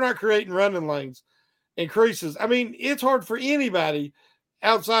not creating running lanes and creases, I mean, it's hard for anybody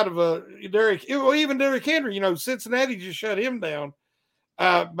outside of even Derrick Henry. Cincinnati just shut him down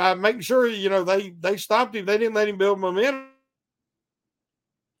by making sure, they stopped him. They didn't let him build momentum.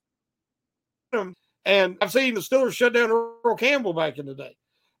 And I've seen the Steelers shut down Earl Campbell back in the day.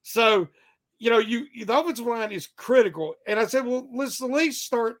 So, the offensive line is critical. And I said, well, let's at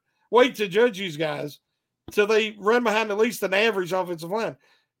least wait to judge these guys till they run behind at least an average offensive line.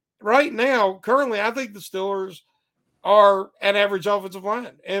 right now, currently, I think the Steelers are an average offensive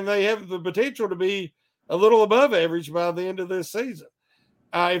line, and they have the potential to be a little above average by the end of this season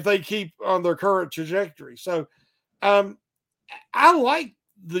if they keep on their current trajectory. So I like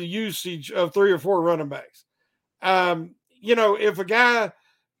the usage of 3 or 4 running backs. If a guy,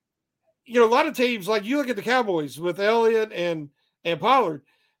 a lot of teams, like you look at the Cowboys with Elliott and Pollard,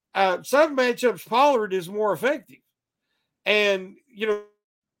 some matchups Pollard is more effective. And,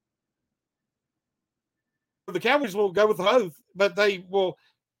 the Cowboys will go with both, but they will,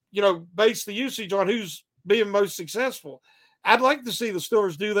 base the usage on who's being most successful. I'd like to see the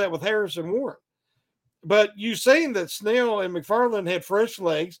Steelers do that with Harris and Warren. But you've seen that Snell and McFarland had fresh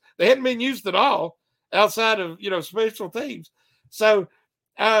legs. They hadn't been used at all outside of, special teams. So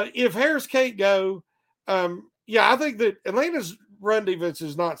if Harris can't go, I think that Atlanta's run defense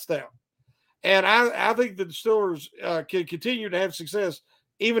is not stout. And I think that the Steelers can continue to have success,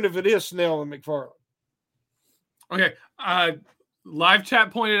 even if it is Snell and McFarland. Okay. Live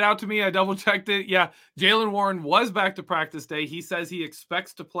chat pointed out to me. I double checked it. Yeah. Jaylen Warren was back to practice day. He says he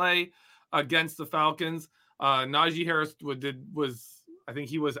expects to play against the Falcons. Najee Harris I think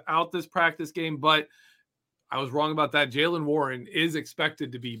he was out this practice game, but I was wrong about that. Jaylen Warren is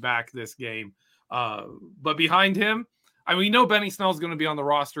expected to be back this game. But behind him, we know Benny Snell's going to be on the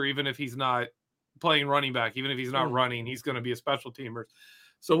roster, even if he's not playing running back, even if he's not running, he's going to be a special teamer.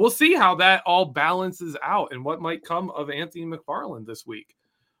 So we'll see how that all balances out and what might come of Anthony McFarland this week.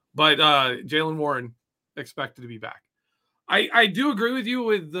 But Jaylen Warren expected to be back. I do agree with you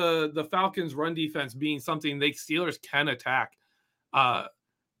with the Falcons' run defense being something the Steelers can attack. And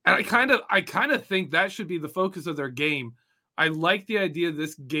I kind of think that should be the focus of their game. I like the idea of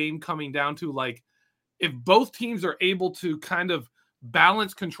this game coming down to, like, if both teams are able to kind of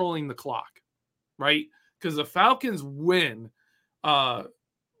balance controlling the clock, right? Because the Falcons win.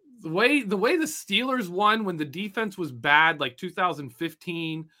 The way the Steelers won when the defense was bad, like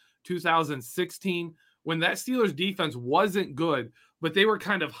 2015, 2016, when that Steelers defense wasn't good, but they were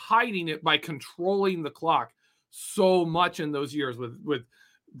kind of hiding it by controlling the clock so much in those years with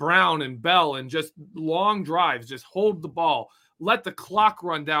Brown and Bell and just long drives, just hold the ball, let the clock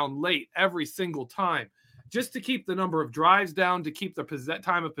run down late every single time, just to keep the number of drives down, to keep the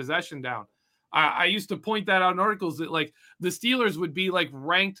time of possession down. I used to point that out in articles that, like, the Steelers would be, like,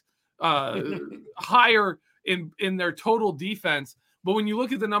 ranked higher in their total defense. But when you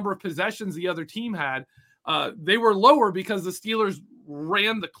look at the number of possessions the other team had, they were lower because the Steelers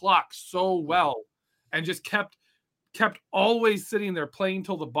ran the clock so well and just kept always sitting there playing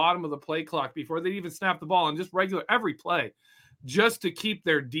till the bottom of the play clock before they even snapped the ball, and just regular every play, just to keep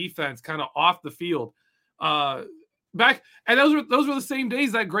their defense kind of off the field. Back, and those were the same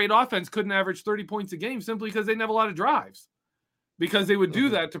days that great offense couldn't average 30 points a game simply because they didn't have a lot of drives, because they would do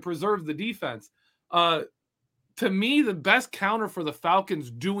that to preserve the defense. To me, the best counter for the Falcons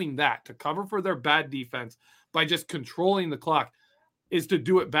doing that, to cover for their bad defense by just controlling the clock, is to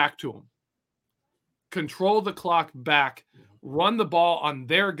do it back to them. Control the clock back, run the ball on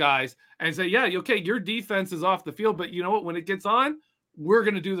their guys, and say, yeah, okay, your defense is off the field, but you know what? When it gets on, we're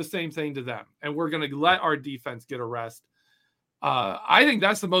going to do the same thing to them, and we're going to let our defense get a rest. I think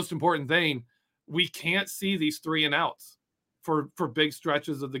that's the most important thing. We can't see these 3 and outs for big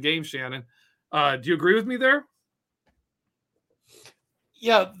stretches of the game, Shannon. Do you agree with me there?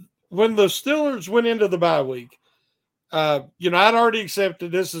 Yeah, when the Steelers went into the bye week, I'd already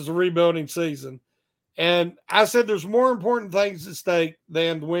accepted this is a rebuilding season. And I said there's more important things at stake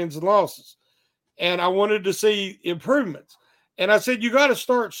than wins and losses. And I wanted to see improvements. And I said, you got to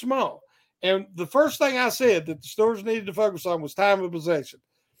start small. And the first thing I said that the Steelers needed to focus on was time of possession.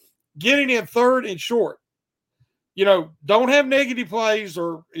 Getting in third and short. Don't have negative plays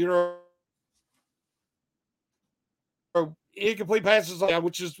or incomplete passes,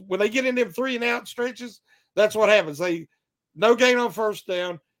 which is when they get in them 3 and out stretches, that's what happens. They no gain on first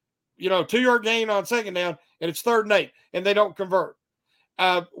down, 2-yard gain on second down, and it's 3rd and 8, and they don't convert.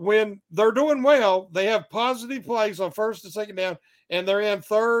 When they're doing well, they have positive plays on first and second down, and they're in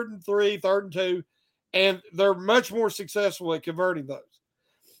 3rd and 3, 3rd and 2, and they're much more successful at converting those.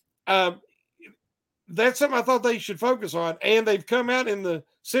 That's something I thought they should focus on, and they've come out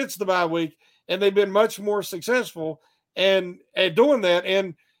since the bye week, and they've been much more successful and at doing that.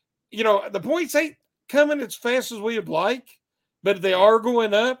 And the points ain't coming as fast as we would like, but they are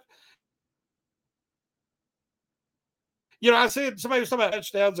going up. I said somebody was talking about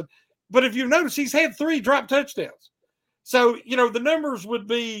touchdowns, but if you notice, he's had 3 drop touchdowns. So, the numbers would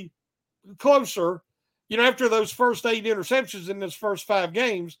be closer, after those first 8 interceptions in his first 5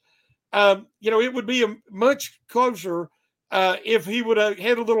 games. It would be a much closer if he would have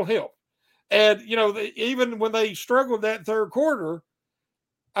had a little help. And, even when they struggled that third quarter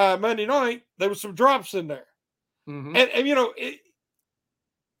Monday night, there was some drops in there. Mm-hmm. And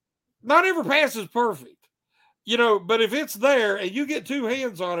not every pass is perfect, but if it's there and you get two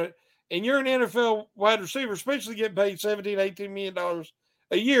hands on it and you're an NFL wide receiver, especially getting paid $17, $18 million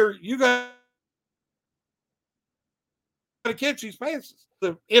a year, you got to catch these passes,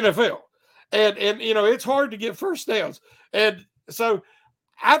 the NFL. And it's hard to get first downs. And so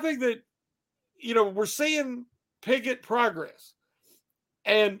I think that, we're seeing Pickett progress.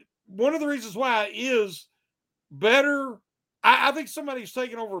 And one of the reasons why is better. I think somebody's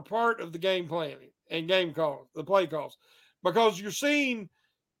taken over part of the game planning and game calls, the play calls, because you're seeing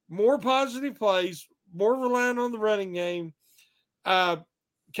more positive plays, more relying on the running game, kind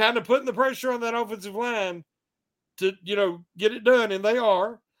of putting the pressure on that offensive line to, get it done. And they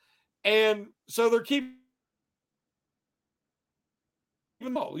are. And so they're keeping,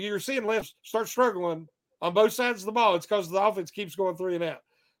 even though you're seeing lefts start struggling on both sides of the ball, it's because the offense keeps going 3 and out.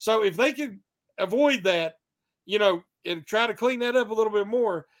 So if they can avoid that, and try to clean that up a little bit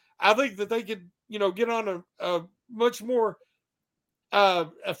more, I think that they could, get on a much more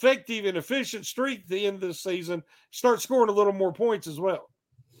effective and efficient streak at the end of this season, start scoring a little more points as well.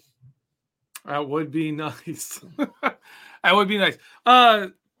 That would be nice. That would be nice.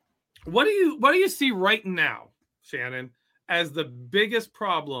 What do you see right now, Shannon, as the biggest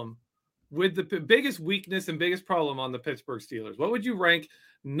problem with the biggest weakness and biggest problem on the Pittsburgh Steelers? What would you rank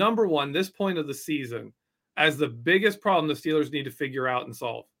number one this point of the season as the biggest problem the Steelers need to figure out and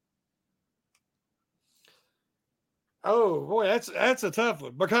solve? Oh boy, that's a tough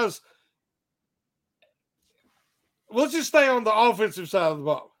one, because let's just stay on the offensive side of the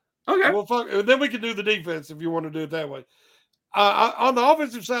ball. Okay. Then we can do the defense if you want to do it that way. On the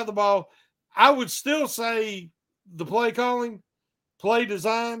offensive side of the ball, I would still say the play calling, play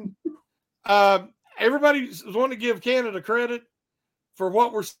design. Everybody's wanting to give Canada credit for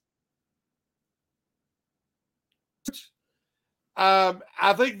what we're.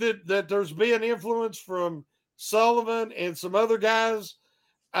 I think that there's been influence from Sullivan and some other guys,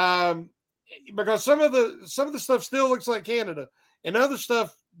 because some of the stuff still looks like Canada, and other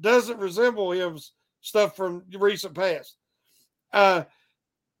stuff doesn't resemble his stuff from the recent past. So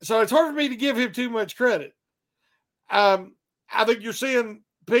it's hard for me to give him too much credit. I think you're seeing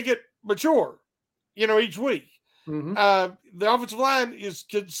Pickett mature, each week. Mm-hmm. The offensive line is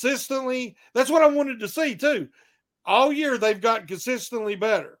consistently, that's what I wanted to see too. All year, they've gotten consistently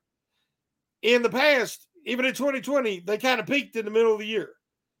better. In the past, even in 2020, they kind of peaked in the middle of the year.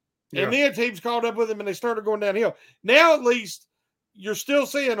 Yeah. And then teams caught up with them and they started going downhill. Now, at least, you're still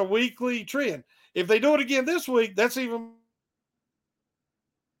seeing a weekly trend. If they do it again this week, that's even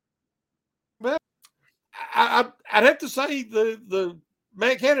better. I'd have to say the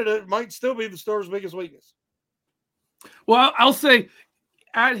Matt Canada might still be the Steelers' biggest weakness. Well, I'll say,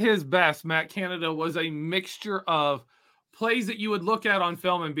 at his best, Matt Canada was a mixture of plays that you would look at on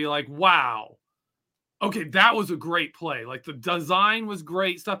film and be like, wow, okay, that was a great play. Like the design was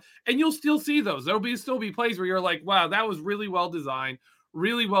great stuff. And you'll still see those. There'll still be plays where you're like, wow, that was really well designed,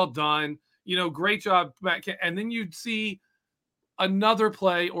 really well done. Great job, Matt. And then you'd see another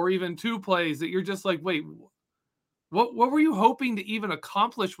play or even two plays that you're just like, wait, what were you hoping to even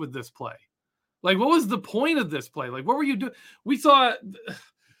accomplish with this play? Like, what was the point of this play? Like, what were you doing? We saw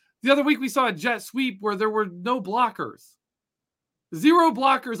the other week, we saw a jet sweep where there were no blockers. 0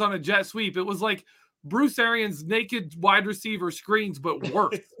 blockers on a jet sweep. It was like Bruce Arians' naked wide receiver screens, but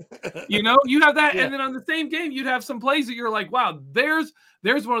worse. You have that. Yeah. And then on the same game, you'd have some plays that you're like, wow, there's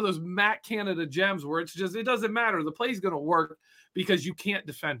one of those Matt Canada gems where it's just, it doesn't matter. The play's going to work because you can't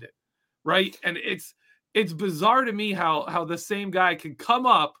defend it. Right. And it's bizarre to me how the same guy can come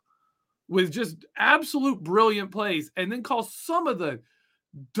up with just absolute brilliant plays and then call some of the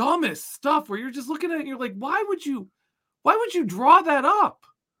dumbest stuff where you're just looking at it and you're like, why would you draw that up?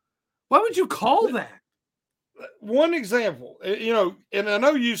 Why would you call that? One example, and I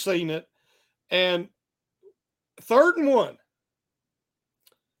know you've seen it, and 3rd and 1,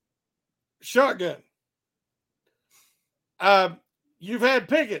 shotgun. You've had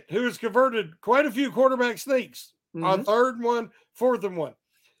Pickett, who has converted quite a few quarterback sneaks on 3rd and 1, 4th and 1.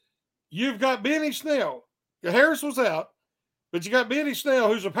 You've got Benny Snell. Harris was out, but you got Benny Snell,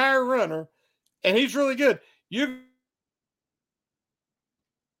 who's a power runner, and he's really good. You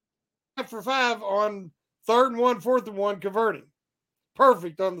 5 for 5 on 3rd and 1, 4th and 1, converting.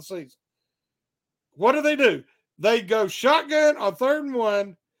 Perfect on the season. What do? They go shotgun on 3rd and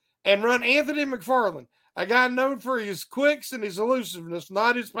 1 and run Anthony McFarland, a guy known for his quicks and his elusiveness,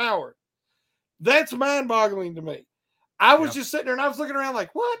 not his power. That's mind-boggling to me. I was just sitting there and I was looking around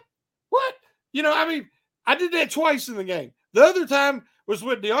like, what? You know, I mean, I did that twice in the game. The other time was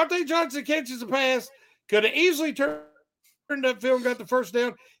when Deontay Johnson catches a pass, could have easily turned upfield and got the first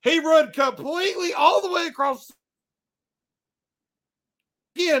down. He run completely all the way across.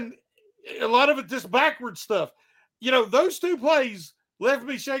 Again, a lot of it just backward stuff. You know, those two plays left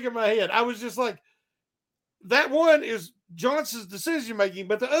me shaking my head. I was just like, that one is Johnson's decision making,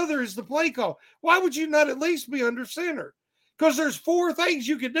 but the other is the play call. Why would you not at least be under center? Because there's 4 things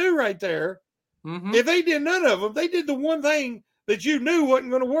you could do right there. Mm-hmm. If they did none of them, they did the one thing that you knew wasn't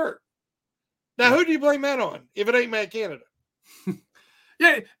going to work. Now, who do you blame that on if it ain't Matt Canada?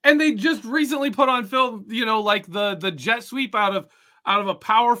 Yeah, and they just recently put on film, you know, like the jet sweep out of a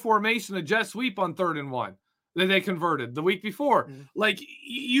power formation, a jet sweep on 3rd and 1 that they converted the week before. Mm-hmm. Like,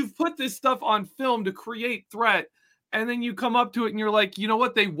 you've put this stuff on film to create threat, and then you come up to it and you're like, you know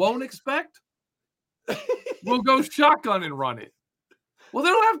what they won't expect? We'll go shotgun and run it. Well,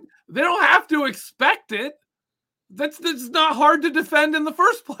 they don't have to expect it. That's not hard to defend in the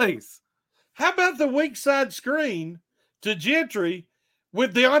first place. How about the weak side screen to Gentry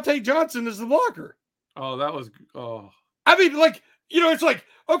with Deontay Johnson as the blocker? Oh, that was I mean, like, you know, it's like,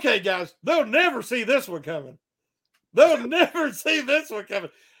 okay, guys, they'll never see this one coming. They'll never see this one coming.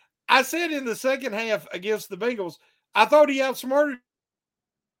 I said in the second half against the Bengals, I thought he outsmarted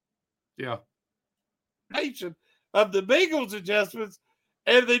of the Bengals adjustments,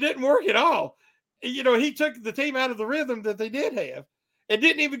 and they didn't work at all. You know, he took the team out of the rhythm that they did have and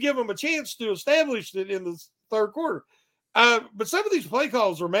didn't even give them a chance to establish it in the third quarter. But some of these play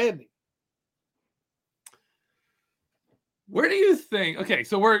calls are maddening. Where do you think? Okay,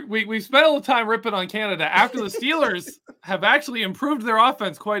 so we spent a little time ripping on Canada after the Steelers have actually improved their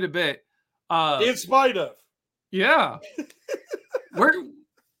offense quite a bit. In spite of. Yeah.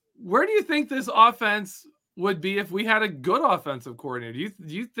 Where do you think this offense would be if we had a good offensive coordinator?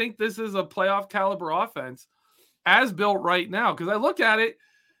 Do you think this is a playoff caliber offense as built right now? Because I look at it,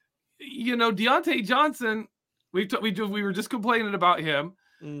 you know, Deontay Johnson, we were just complaining about him.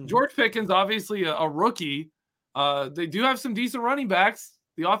 Mm-hmm. George Pickens, obviously a rookie. They do have some decent running backs.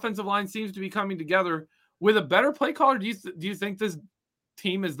 The offensive line seems to be coming together with a better play caller. Do you think this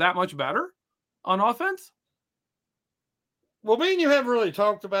team is that much better on offense? Well, me and you haven't really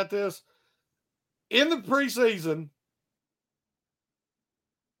talked about this. In the preseason,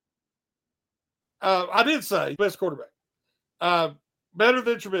 I did say best quarterback, better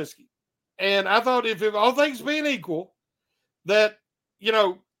than Trubisky. And I thought if all things being equal, that, you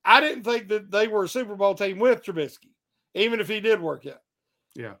know, I didn't think that they were a Super Bowl team with Trubisky, even if he did work out.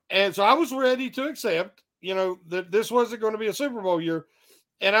 Yeah. And so I was ready to accept, you know, that this wasn't going to be a Super Bowl year.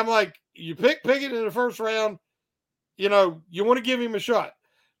 And I'm like, you pick Pickett in the first round, you know, you want to give him a shot.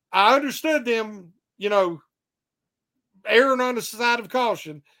 I understood them, you know, erring on the side of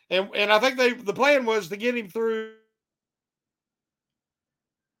caution. And I think the plan was to get him through,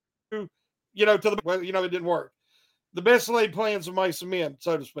 you know, it didn't work. The best laid plans of mice and men,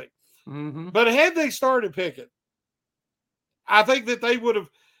 so to speak. Mm-hmm. But had they started Pickett, I think that they would have.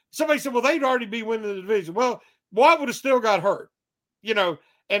 Somebody said, well, they'd already be winning the division. Well, Watt would have still got hurt, you know.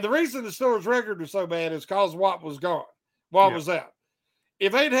 And the reason the Steelers' record was so bad is because Watt was gone. Watt was out.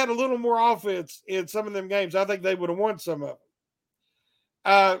 If they'd had a little more offense in some of them games, I think they would have won some of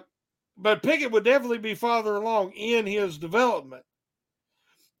them. But Pickett would definitely be farther along in his development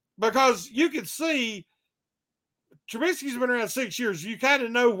because you could see Trubisky's been around 6 years. You kind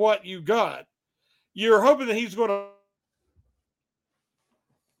of know what you got. You're hoping that he's going to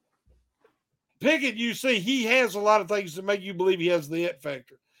Pickett. You see, he has a lot of things to make you believe he has the it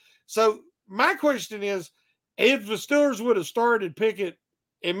factor. So my question is, if the Steelers would have started Pickett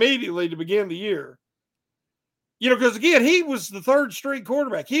immediately to begin the year, you know, because again, he was the third string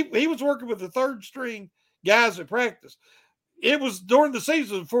quarterback. He was working with the third string guys at practice. It was during the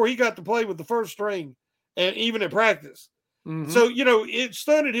season before he got to play with the first string and even at practice. Mm-hmm. So, you know, it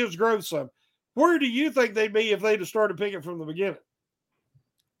stunted his growth some. Where do you think they'd be if they'd have started Pickett from the beginning?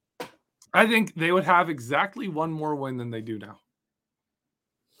 I think they would have exactly one more win than they do now.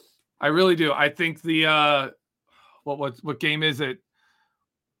 I really do. I think the what game is it?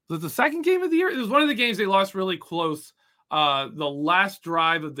 Was it the second game of the year? It was one of the games they lost really close. The last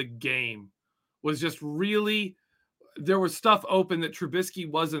drive of the game was just really, there was stuff open that Trubisky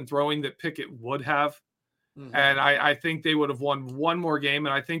wasn't throwing that Pickett would have. Mm-hmm. And I think they would have won one more game.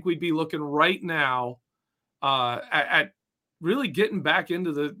 And I think we'd be looking right now at really getting back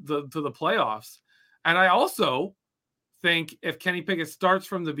into the playoffs. And I also think if Kenny Pickett starts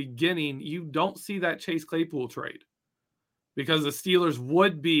from the beginning, you don't see that Chase Claypool trade because the Steelers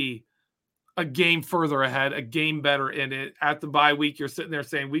would be a game further ahead, a game better in it. At the bye week, you're sitting there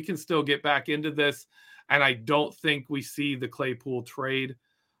saying we can still get back into this. And I don't think we see the Claypool trade,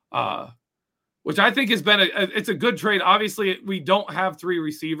 which I think has been it's a good trade. Obviously, we don't have 3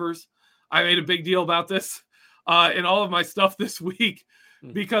 receivers. I made a big deal about this in all of my stuff this week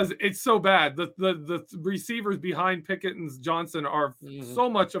because it's so bad. The receivers behind Pickett and Johnson are so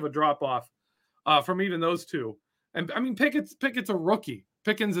much of a drop off from even those two. And I mean, Pickett's a rookie.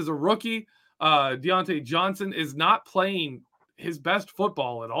 Pickens is a rookie. Deontay Johnson is not playing his best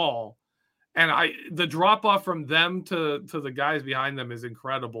football at all. And the drop off from them to the guys behind them is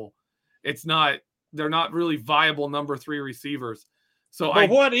incredible. They're not really viable number 3 receivers. So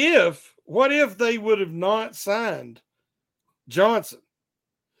what if they would have not signed Johnson?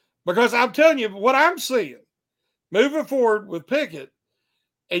 Because I'm telling you what I'm seeing moving forward with Pickett,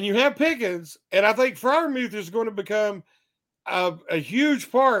 and you have Pickens, and I think Freiermuth is going to become a huge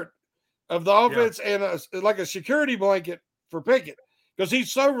part of the offense and like a security blanket for Pickett because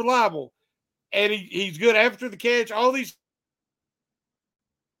he's so reliable and he's good after the catch. All these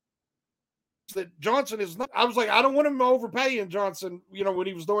that Johnson is not. I was like, I don't want him overpaying Johnson, when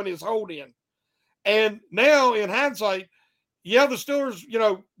he was doing his hold in. And now in hindsight, the Steelers,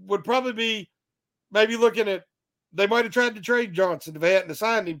 would probably be maybe looking at, they might have tried to trade Johnson if they hadn't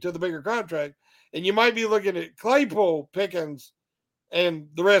assigned him to the bigger contract. And you might be looking at Claypool, Pickens, and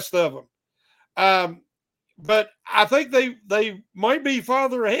the rest of them. But I think they might be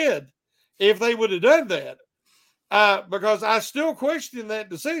farther ahead if they would have done that. Because I still question that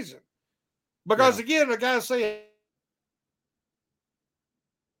decision. Because again, a guy saying,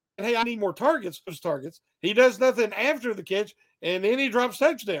 hey, I need more targets. He does nothing after the catch, and then he drops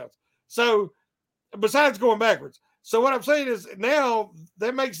touchdowns. So besides going backwards. So what I'm saying is now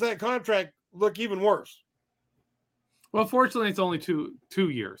that makes that contract look even worse. Well, fortunately, it's only two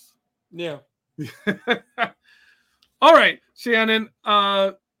years. Yeah. All right, Shannon.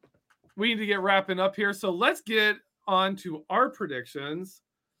 We need to get wrapping up here. So let's get on to our predictions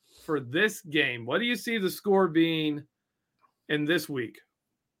for this game. What do you see the score being in this week?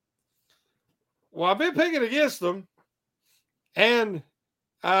 Well, I've been picking against them, and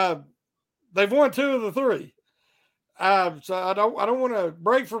they've won 2 of the 3. So I don't want to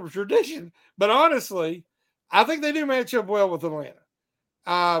break from tradition, but honestly, I think they do match up well with Atlanta.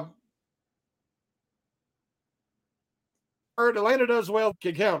 Atlanta does well,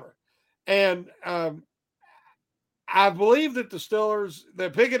 can counter. And I believe that the Steelers,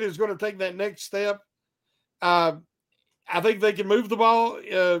 that Pickett is going to take that next step. I think they can move the ball.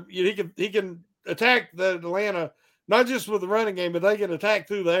 He can attack the Atlanta, not just with the running game, but they can attack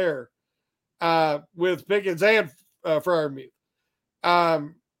through the air with Pickens and Freiermuth.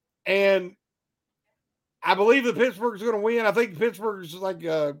 And I believe that Pittsburgh is going to win. I think Pittsburgh is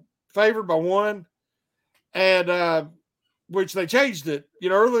favored by 1, and which they changed it.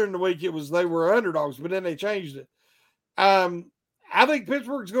 Earlier in the week they were underdogs, but then they changed it. I think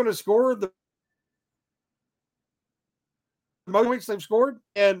Pittsburgh's going to score the most points they've scored,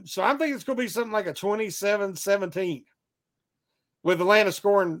 and so I'm thinking it's going to be something like a 27-17, with Atlanta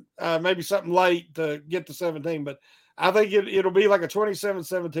scoring maybe something late to get to 17. But I think it'll be like a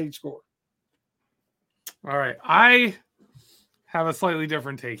 27-17 score. All right. I have a slightly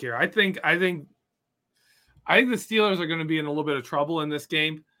different take here. I think the Steelers are going to be in a little bit of trouble in this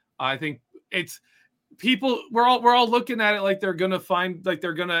game. I think it's people, we're all looking at it like they're going to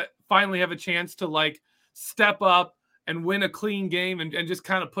finally have a chance to step up and win a clean game and just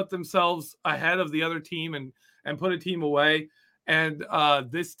kind of put themselves ahead of the other team and put a team away. And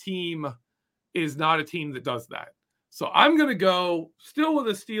this team is not a team that does that. So I'm going to go still with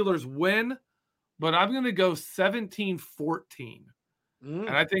a Steelers win, but I'm going to go 17-14. And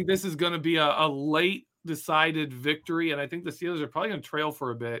I think this is going to be a late decided victory. And I think the Steelers are probably going to trail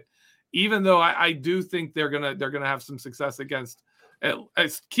for a bit, even though I do think they're going to have some success against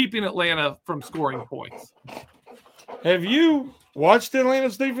keeping Atlanta from scoring points. Have you watched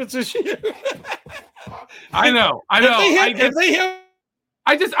Atlanta's defense this year? I know. I'm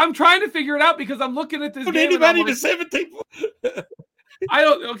trying to figure it out because I'm looking at this game. Anybody to 17?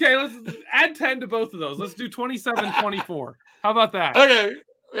 Okay, let's add 10 to both of those. Let's do 27-24. How about that? Okay.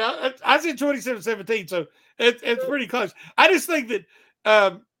 Yeah, I said 27-17, so it's pretty close. I just think that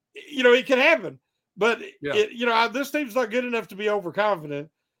it can happen, but this team's not good enough to be overconfident.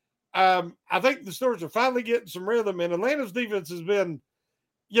 I think the Steelers are finally getting some rhythm, and Atlanta's defense has been,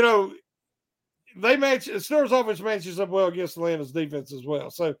 Steelers offense matches up well against Atlanta's defense as well.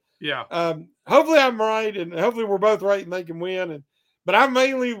 So hopefully I'm right, and hopefully we're both right, and they can win. But I'm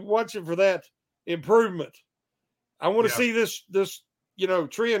mainly watching for that improvement. I want to see this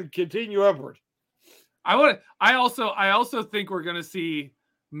trend continue upward. I also think we're going to see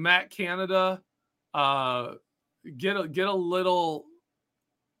Matt Canada get a little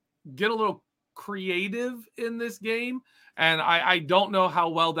creative in this game, and I don't know how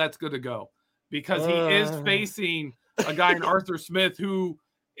well that's going to go, because he is facing a guy in Arthur Smith who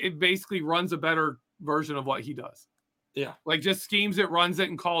it basically runs a better version of what he does. Yeah, like just schemes it, runs it,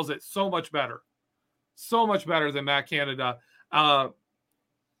 and calls it so much better than Matt Canada. And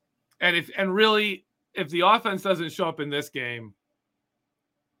if the offense doesn't show up in this game,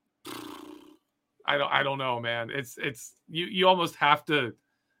 I don't know, man. It's you almost have to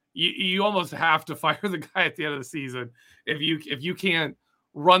fire the guy at the end of the season if you can't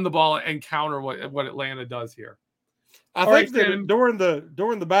run the ball and counter what Atlanta does here. I think that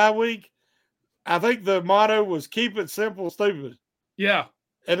during the bye week, I think the motto was keep it simple, stupid. Yeah.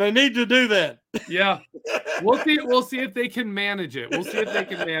 And they need to do that. Yeah. We'll see if they can manage it.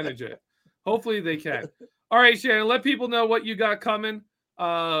 Hopefully they can. All right, Shannon, let people know what you got coming.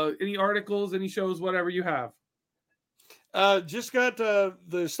 Any articles, any shows, whatever you have. Just got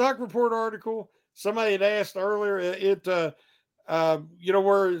the stock report article. Somebody had asked earlier.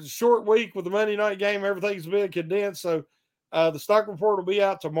 We're a short week with the Monday night game. Everything's been condensed. So the stock report will be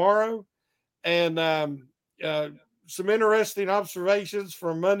out tomorrow. And some interesting observations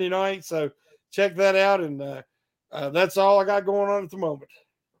from Monday night. So check that out. And that's all I got going on at the moment.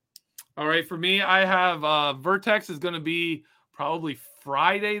 All right. For me, I have Vertex is going to be probably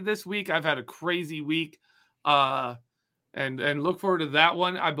Friday this week. I've had a crazy week. And look forward to that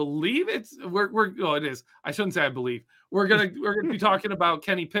one. I believe it is. I shouldn't say I believe. We're gonna be talking about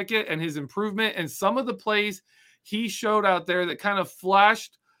Kenny Pickett and his improvement and some of the plays he showed out there that kind of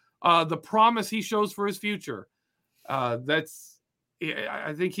flashed the promise he shows for his future. I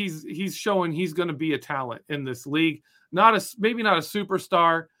think he's showing he's going to be a talent in this league. Maybe not a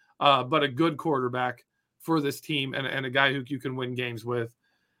superstar, but a good quarterback for this team and a guy who you can win games with.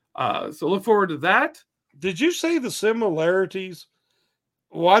 So look forward to that. Did you see the similarities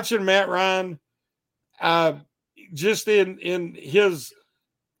watching Matt Ryan just in his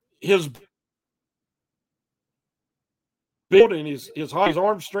building, his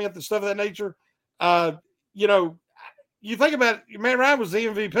arm strength and stuff of that nature? You think about it, Matt Ryan was the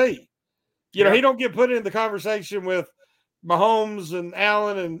MVP. He don't get put in the conversation with Mahomes and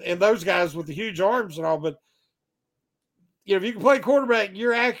Allen and those guys with the huge arms and all, but if you can play quarterback,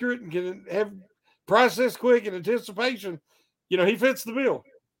 you're accurate and can have process quick and anticipation, he fits the bill.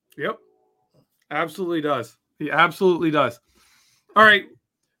 Yep. Absolutely does. He absolutely does. All right.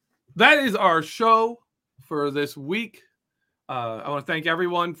 That is our show for this week. I want to thank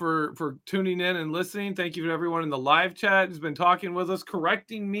everyone for tuning in and listening. Thank you to everyone in the live chat who's been talking with us,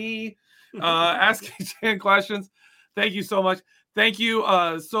 correcting me, asking Shan questions. Thank you so much. Thank you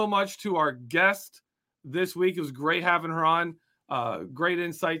so much to our guest this week. It was great having her on. Great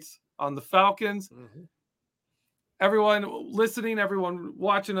insights on the Falcons. Mm-hmm. Everyone listening, everyone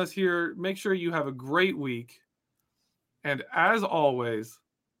watching us here, make sure you have a great week. And as always,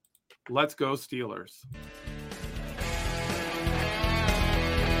 let's go Steelers.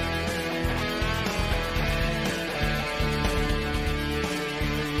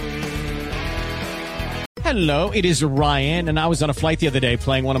 Hello, it is Ryan, and I was on a flight the other day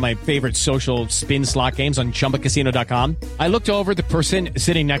playing one of my favorite social spin slot games on ChumbaCasino.com. I looked over at the person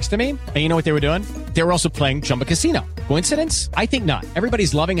sitting next to me, and you know what they were doing? They were also playing Chumba Casino. Coincidence? I think not.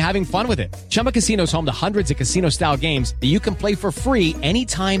 Everybody's loving having fun with it. Chumba Casino is home to hundreds of casino-style games that you can play for free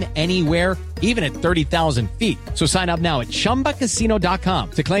anytime, anywhere, even at 30,000 feet. So sign up now at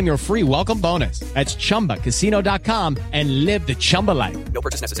ChumbaCasino.com to claim your free welcome bonus. That's ChumbaCasino.com and live the Chumba life. No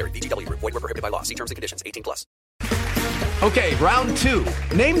purchase necessary. VGW. Void where prohibited by law. See terms and conditions. 18+. Okay, round two.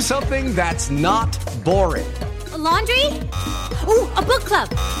 Name something that's not boring. A laundry? Ooh, a book club.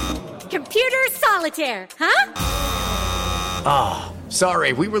 Computer solitaire, huh? Ah,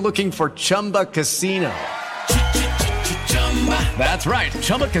 sorry. We were looking for Chumba Casino. That's right.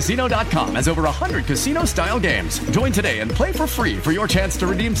 ChumbaCasino.com has over 100 casino-style games. Join today and play for free for your chance to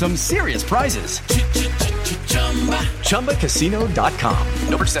redeem some serious prizes. ChumbaCasino.com.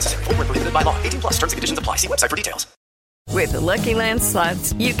 No purchase necessary. Void where prohibited by law. 18+. Terms and conditions apply. See website for details. With the Lucky Land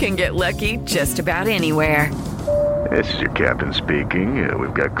Slots, you can get lucky just about anywhere. This is your captain speaking.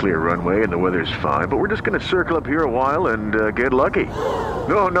 We've got clear runway and the weather's fine, but we're just going to circle up here a while and get lucky.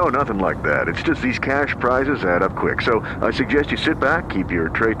 No, nothing like that. It's just these cash prizes add up quick. So I suggest you sit back, keep your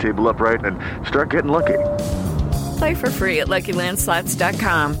tray table upright, and start getting lucky. Play for free at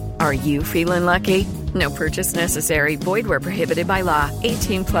LuckyLandSlots.com. Are you feeling lucky? No purchase necessary. Void where prohibited by law.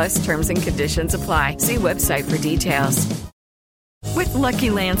 18+ terms and conditions apply. See website for details. With Lucky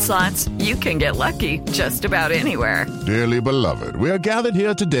Land Slots, you can get lucky just about anywhere. Dearly beloved, we are gathered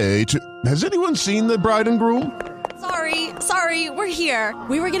here today to... Has anyone seen the bride and groom? Sorry, we're here.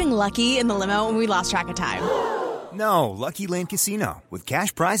 We were getting lucky in the limo and we lost track of time. No, Lucky Land Casino, with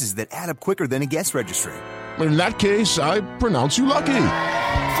cash prizes that add up quicker than a guest registry. In that case, I pronounce you lucky.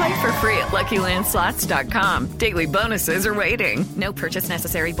 Play for free at LuckyLandSlots.com. Daily bonuses are waiting. No purchase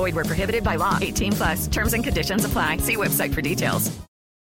necessary. Void where prohibited by law. 18+. Terms and conditions apply. See website for details.